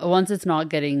themselves. Yeah. Once it's not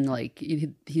getting like,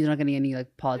 he's not getting any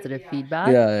like positive feedback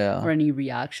or any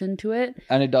reaction to it.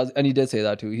 And it does, and he did say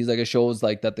that too. He's like, it shows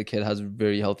like that the kid has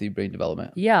very healthy brain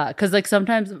development. Yeah, because like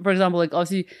sometimes, for example, like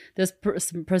obviously this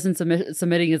person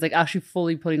submitting is like actually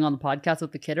fully putting on the podcast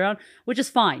with the kid around, which is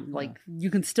fine. Like,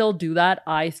 you can still do that.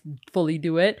 I fully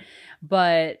do it.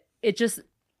 But it just,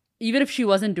 even if she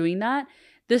wasn't doing that,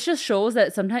 this just shows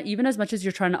that sometimes, even as much as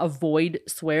you're trying to avoid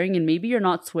swearing, and maybe you're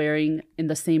not swearing in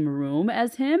the same room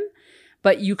as him,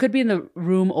 but you could be in the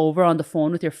room over on the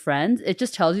phone with your friends, it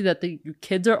just tells you that the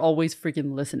kids are always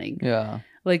freaking listening. Yeah.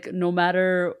 Like, no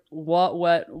matter what,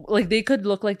 like, they could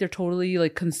look like they're totally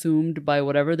like consumed by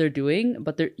whatever they're doing,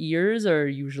 but their ears are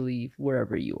usually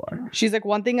wherever you are. She's like,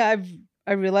 one thing I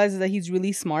realized is that he's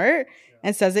really smart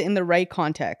and says it in the right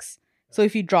context. So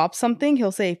if he drops something,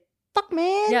 he'll say, fuck,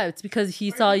 man. Yeah, it's because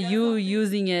he saw you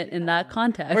using it in that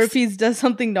context. Or if he does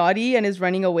something naughty and is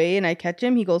running away and I catch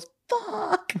him, he goes,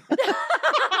 fuck. That's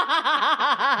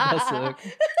sick.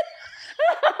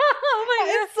 Oh my God.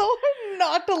 It's so hard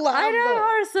not to laugh.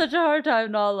 I have such a hard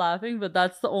time not laughing, but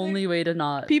that's the only way to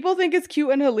not. People think it's cute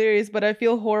and hilarious, but I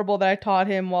feel horrible that I taught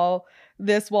him while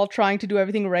trying to do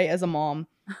everything right as a mom.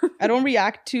 I don't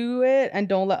react to it and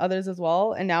don't let others as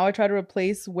well. And now I try to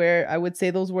replace where I would say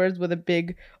those words with a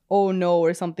big oh no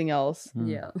or something else.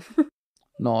 Yeah.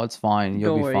 No, it's fine.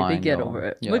 You'll Don't be worry, fine. they get over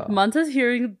it. Yeah. Like, Manta's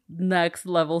hearing next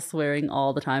level swearing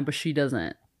all the time, but she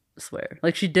doesn't swear.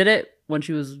 Like, she did it when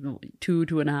she was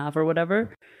 2.5 or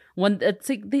whatever. When it's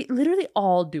like, they literally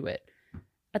all do it.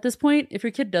 At this point, if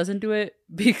your kid doesn't do it,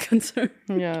 be concerned.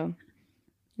 Yeah.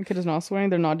 Your kid is not swearing.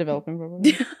 They're not developing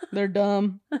properly. They're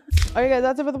dumb. All right, guys.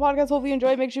 That's it for the podcast. Hopefully you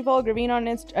enjoyed. Make sure you follow Graveen on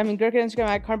Gurk on Instagram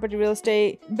at Carpentry Real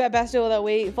Estate. Best deal without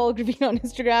wait. Follow Graveen on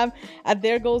Instagram at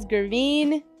There Goes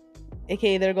Graveen,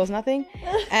 aka There Goes Nothing.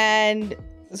 And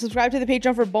subscribe to the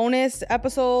Patreon for bonus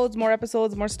episodes, more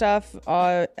stuff.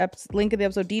 Link in the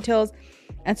episode details.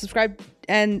 And subscribe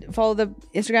and follow the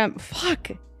Instagram.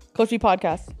 Coach B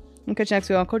Podcast. I'll catch you next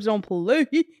week on Coach Don't Play.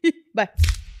 Bye.